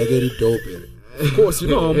music I get it dope. Of course, you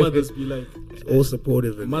know how mothers be like. All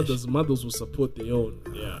supportive. Mothers will support their own.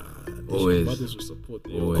 Yeah. Always. Mothers will support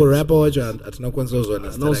their own. Korapa wajo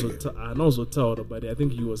and also told about it. I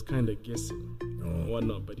think he was kind of guessing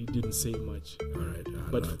whatnot, but he didn't say much. Alright.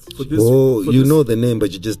 But for this, you know the name,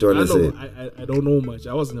 but you just don't want to say it. I don't know much.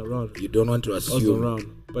 I wasn't around. You don't want to assume. I wasn't around.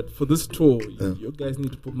 But for this tour, you guys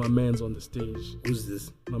need to put my man's on the stage. Who's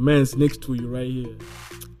this? My man's next to you right here.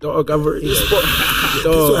 Dog, I've already This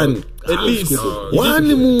one. At least One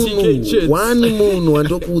TKae Chidz. munhu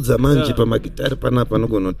wandokudza manje pamagitari panapa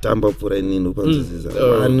anogonotamba pfuura inini upanzwisisa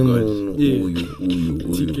one munhu uyu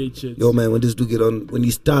TKae Chidz. yo man, when this dude get on, when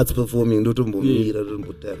he starts performing ndotombomira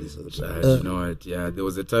ndotombotarisa you know what? Yeah, there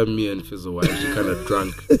was a time me and Fizzo were actually kind of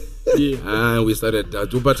drunk. Yeah. And we started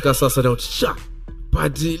tubatika sasa out sha.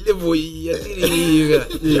 Party level yeah.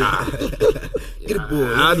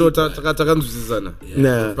 I don't takanzwisisana.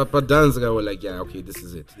 Nah. Papa dance guy were like, yeah, okay, this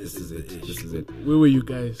is it. Where were you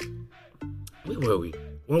guys? Where were we?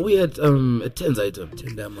 Well, we had a tens item.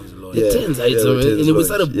 10 diamonds low. A tens item, and we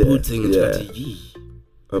started booting it.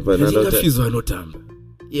 Fizzo anotamba.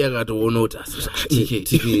 Yakatoonota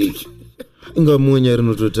TKae. ingamunya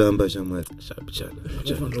rinototamba shamwari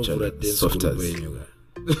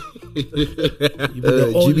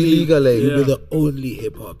Jibilika, like you'll be the only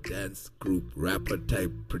hip hop dance group rapper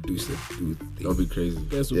type producer dude. That'll be crazy. You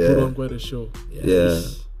guys will put on quite a show. Yeah.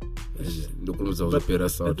 But I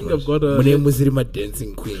think I've got a. My name was my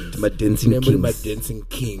dancing queens. My dancing kings. My dancing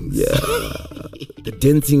kings. Yeah. The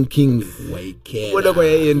dancing kings. The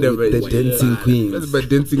dancing queens. That's my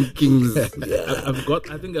dancing kings. I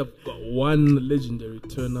think I've got one legendary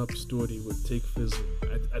turn up story with Take Fizzo.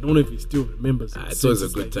 I don't know if he still remembers it. It's always a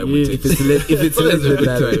good time. Yeah. If it's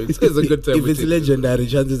legendary, it's a good time. If it's legendary,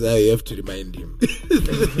 chances are you have to remind him.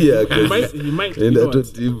 Yeah, he might. You know what?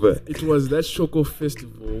 It was that Shoko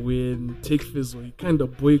festival when Take Fizzo, he kind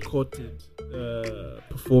of boycotted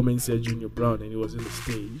performance at Junior Brown, and he was in the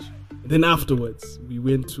stage. And then afterwards, we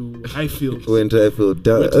went to Highfield. Went to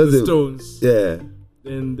the Stones. Yeah.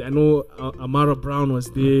 And I know Amara Brown was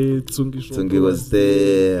there, Tsungi was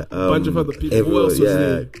there, a bunch of other people. Who else was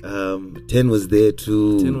there? Tehn was there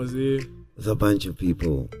too. Tehn was there. There's a bunch of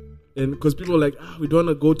people. And because people were like, we don't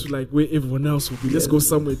want to go to like where everyone else will be. Let's go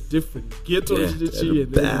somewhere different. Ghetto, and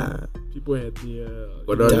then people had the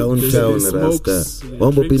downtown Rasta.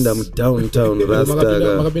 Wambopinda downtown Rasta.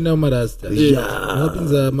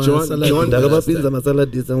 Ndakapinza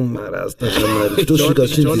masaladisa mumarasta shamari. Tosvika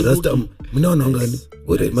shinzi Rasta. Munaona ngani?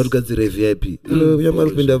 Ore marugadzire VIP.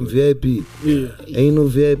 Yamarupinda VIP. Ain't no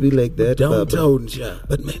VIP like that. Downtown,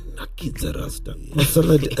 but man, nakidza Rasta.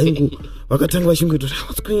 Masaladi aingu vakatanga vachingoti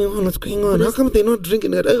what's going on? How come they not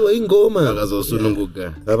drinking that? Oh, ingoma.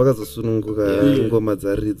 Vakazosununguka. Ingoma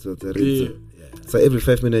dzaridzwa. So every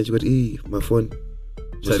 5 minutes you got my phone.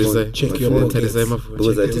 Check your phone.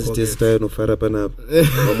 Because I just stay no far up and up.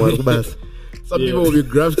 Some people will be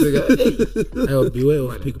grafting. I will beware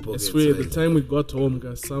of pickpockets. I swear, the time we got home,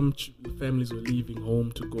 guys, some families were leaving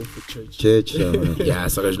home to go for church. Yeah,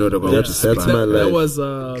 so I know about that's my life. That was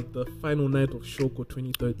the final night of Shoko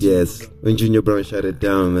 2013. Yes, when Junior Brown shut it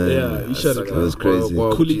down, man. Yeah, he shut it down. It was crazy.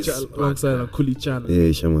 Alongside Kuli Chana.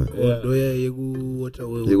 Yeah, Shama. Yeah.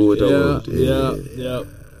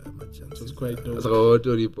 It was quite dope.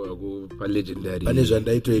 Legendary.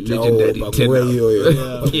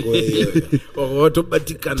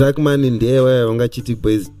 Track man in there where wangachiti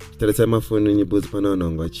boys tarisa mafoni nyimbo zipana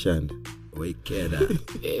wanga chishanda.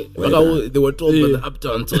 They were told by the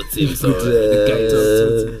uptown team, so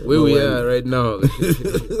where we are right now.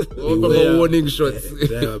 Warning shots.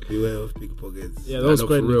 Beware of pickpockets. Yeah, that was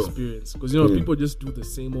quite an experience because people just do the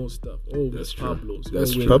same old stuff. Oh, that's Pablo's.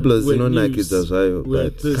 That's true. Pablo's, like it's as well.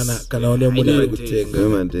 But the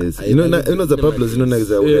Pablo's,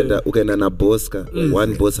 ukaenda na boska,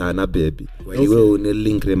 one boss hana baby. Iwe une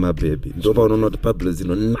link rema baby. Ndopa unaona Pablo's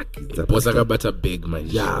nakidza. Boss akabata big man.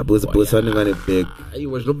 Yeah, boss vanenge beg.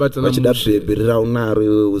 Vachida baby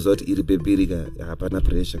raunaro uzoti iri baby rika hapana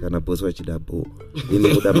pressure kana boss vachida bo.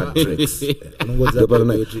 Inoda matrix.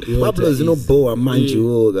 Pablo zinobowa manje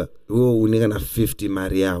woga. Wo unenge na 50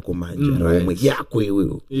 mari yako manje. Nomwe yako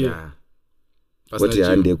iwewe. Yeah. What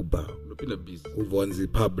hande kuba. Unzi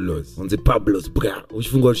Pablo's. Bra.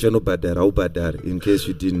 Uchifunga kuti unobhadhara ubhadhari in case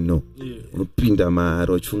you didn't know. Unopinda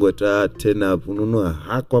mahara uchifunga kuti turn up unonoa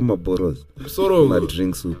hakwa maboros. Ma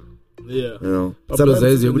drinks. Yeah. You know. Pablo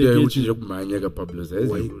zaizi yekuti kumanya ka Pablo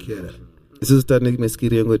zaizi. Isusu tane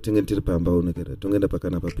meskiri yangu tinge tiri pamba unokera. Tongenda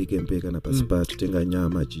pakana pa Pick and Pay kana pa Spar tenga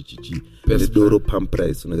nyama chichichi. Doro pump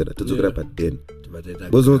price unokera. Tudzokera pa Den.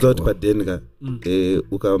 Bozo unza kuti pa Den ka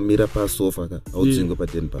ukamira pa sofa ka audzingo pa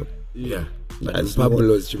Den papa. Yeah.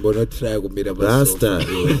 Pablo's chimbono try kumira pa sofa.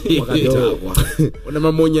 Wakadokwa. Una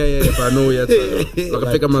mamonya yeye pano ya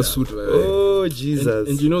wakapeka masuit. Oh Jesus.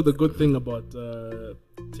 And you know the good thing about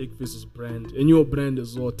Take Fizzo's brand and your brand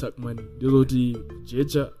is all Tulk Munny.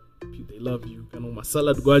 Jecha you, they love you.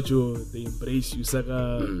 Salad guajo, they embrace you.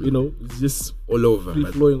 Saka, it's just all over, free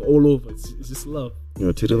flowing all over. It's just love. So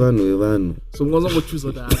I'm gonna choose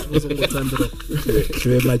that.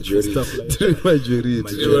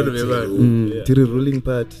 Tiri ruling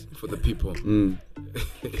part for the people.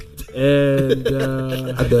 And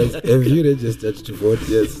otherwise, have you registered to vote?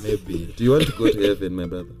 Yes, maybe. Do you want to go to heaven, my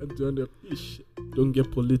brother? Don't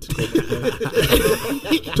get political.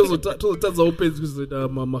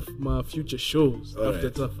 My future shows after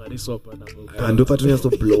Tafari Sop and do patterns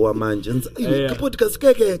of blower man. Podcast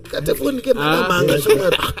keke katefoni ke manga.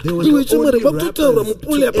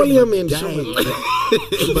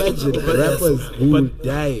 Imagine rappers who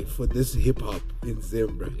die for this hip hop in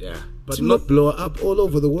Zimbabwe. Yeah. But to not blow up all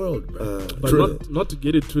over the world, bro. But not to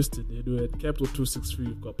get it twisted, they do it. Capital 263,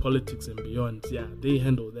 you've got politics and beyond. Yeah, they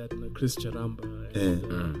handle that in a Chris Charamba and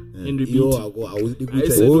Henry Beatty.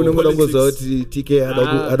 TKae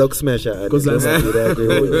adok smasher. Because I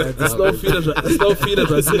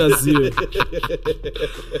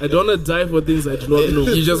don't want to die for things I do not know.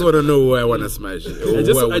 You just want to know who I want to smash. I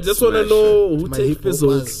just want to know who take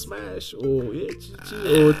Fizzo smash or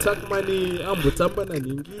Tulk Munny, Ambutamba na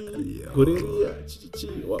Ningi. Korea,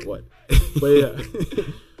 what? But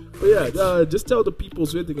yeah, just tell the people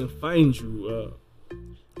so they can find you.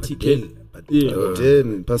 TKae.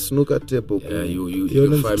 Then pasnuka table. Yeah, you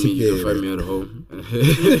can find me. You can find me at home.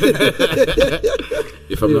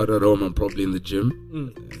 If I'm not at home, I'm probably in the gym.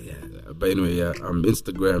 But anyway, I'm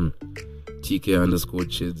Instagram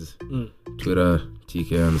TKae_Chidz, Twitter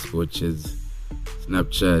TKae_Chidz,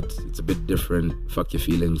 Snapchat. It's a bit different. Fuck your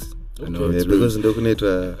feelings. I know it's because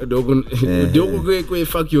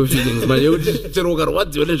fuck your feelings, man.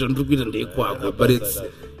 But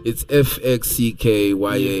it's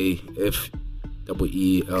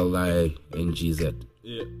FXCKYAFEELINGZ.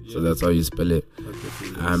 Yeah. So that's how you spell it.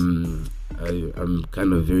 I'm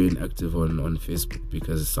kind of very inactive on Facebook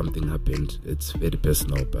because something happened. It's very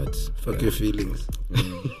personal, but fuck your feelings.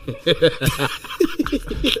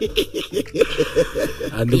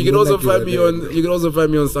 And you can also find me on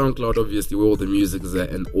SoundCloud, obviously, where all the music is at,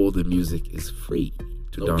 and all the music is free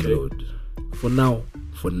to download. For now.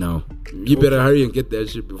 You better hurry and get that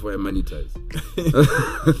shit before I monetize.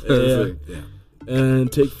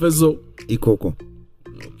 And take Fizzo. Ikoko.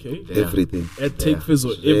 Okay. Everything. At Take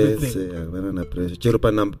Fizzo, everything. Yes, banana pressure.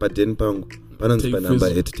 Cherupa number paden pangu. Banana number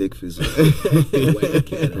at Take Fizzo.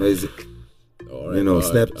 Where is it? Right,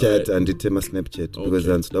 Snapchat and the tema Snapchat because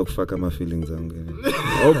I'm stuck fuck my feelings.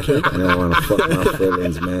 Okay. I don't want to fuck my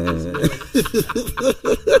feelings, man.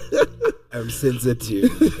 I'm sensitive.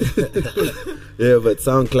 Yeah, but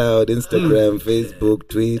SoundCloud, Instagram, Facebook,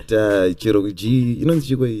 Twitter, Chirogi,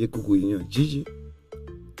 Gigi.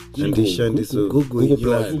 Google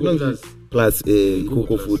plus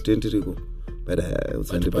Google food tentirigo. But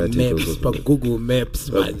Google Maps,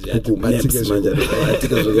 Google Maps, because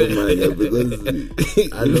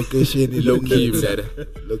location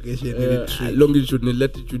longitude and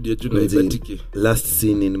latitude. Last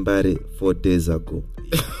seen in Bari 4 days ago.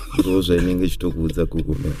 Those are in English to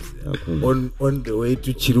Google Maps. On the way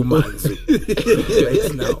to Chirumanzu.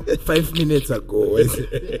 Right now, 5 minutes ago.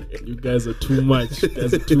 You guys are too much.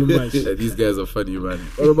 These guys are funny, man.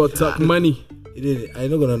 What about Tulk Munny? I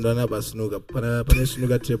know gonna do another snooker. Pana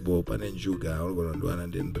snooker table, pana njuga. I'm gonna do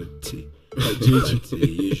another tea.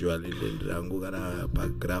 Usually, then I'm gonna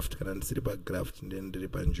pack graft. Can see pack graft and then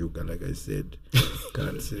drip and njuga. Like I said,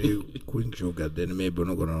 can see kunjuga. Then maybe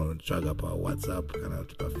I'm gonna track up our WhatsApp, can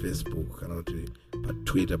out per Facebook, can out per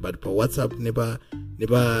Twitter. But per WhatsApp, never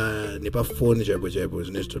phone jabo.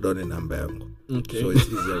 Needs to do the number. Okay. So it's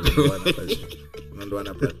easier when you want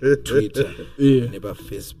to Twitter, never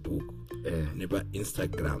Facebook. Never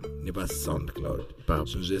Instagram, never SoundCloud.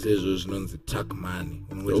 So this is known as Tulk Munny.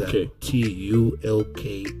 Okay.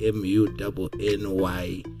 TULKMUNNY.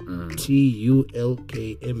 TULKMUNNY.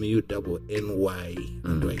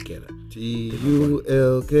 How do I get it?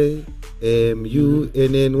 TULKMUNNY. Hey,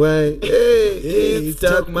 it's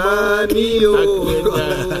Tulk Munny.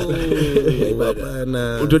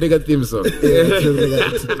 Don't take a theme song.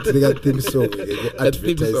 Take a theme song.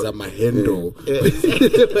 Advertise my handle. Yeah,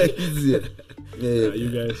 you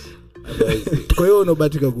guys.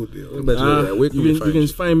 You can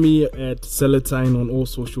find me at SELETINE on all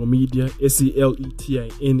social media.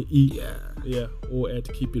 SELETINE. Yeah, or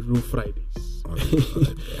at Keep It Real Fridays.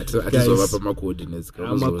 Guys, my coordinates.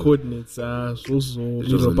 My coordinates are also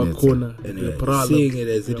Bakona. Seeing it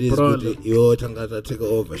as it is, you Tangata take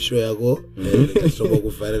over. Sure,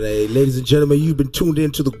 ladies and gentlemen, you've been tuned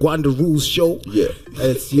into the Gwanda Rules show. Yeah,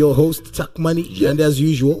 it's your host Tulk Munny, and as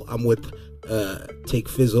usual, I'm with Take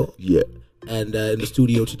Fizzo. Yeah. And in the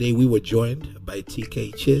studio today, we were joined by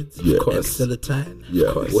TKae Chidz and SELETINE.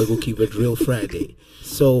 Yeah. We're going to keep it real Friday.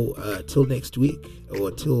 So, till next week,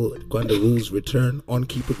 or till Gwanda Rules return on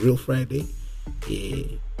Keep It Real Friday,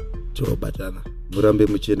 Choro Batana. Murambe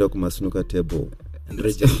muchenda kumasnuka table. And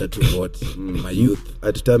register to vote, my youth.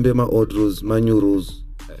 Atitambe ma old rules, ma new rules.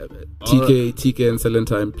 TK and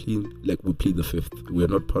SELETINE we plead the fifth. We are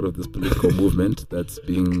not part of this political movement that's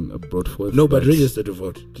being brought forth. No, but register to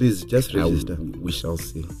vote. Please, just register. We shall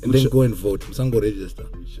see. And then go and vote. Musango register.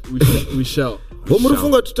 We shall.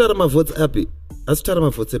 Vomurufunga tutara ma votes api. Asitara ma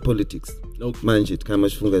votes politics. Manje kama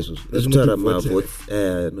chifunga izvozvo. Asitara ma votes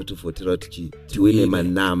notivotera kuti tiwine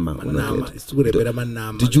manama.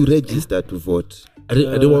 Did you register to vote? I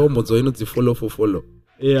don't want to follow for follow.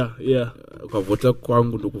 Yeah. Ukavota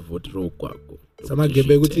kwangu ndokuvotera kwako.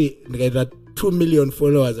 Samagebe kuti ndikaita 2 million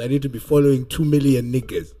followers, I need to be following 2 million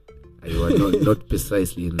niggas. You are not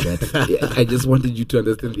precisely in that. I just wanted you to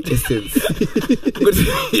understand the essence.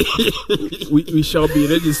 we shall be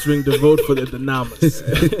registering to vote for the namas.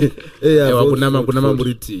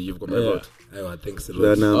 You've got my vote. Thanks a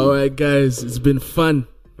lot. All right, guys, it's been fun.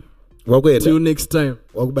 Till next time.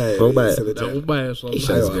 Bye.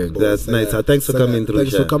 That's nice. Thanks for coming through.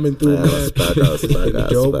 Thanks for coming through, man.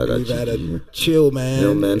 We've had a chill, man.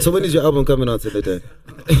 Yo, man. So when is your album coming out, SELETINE?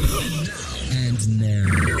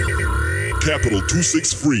 Capital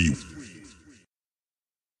 263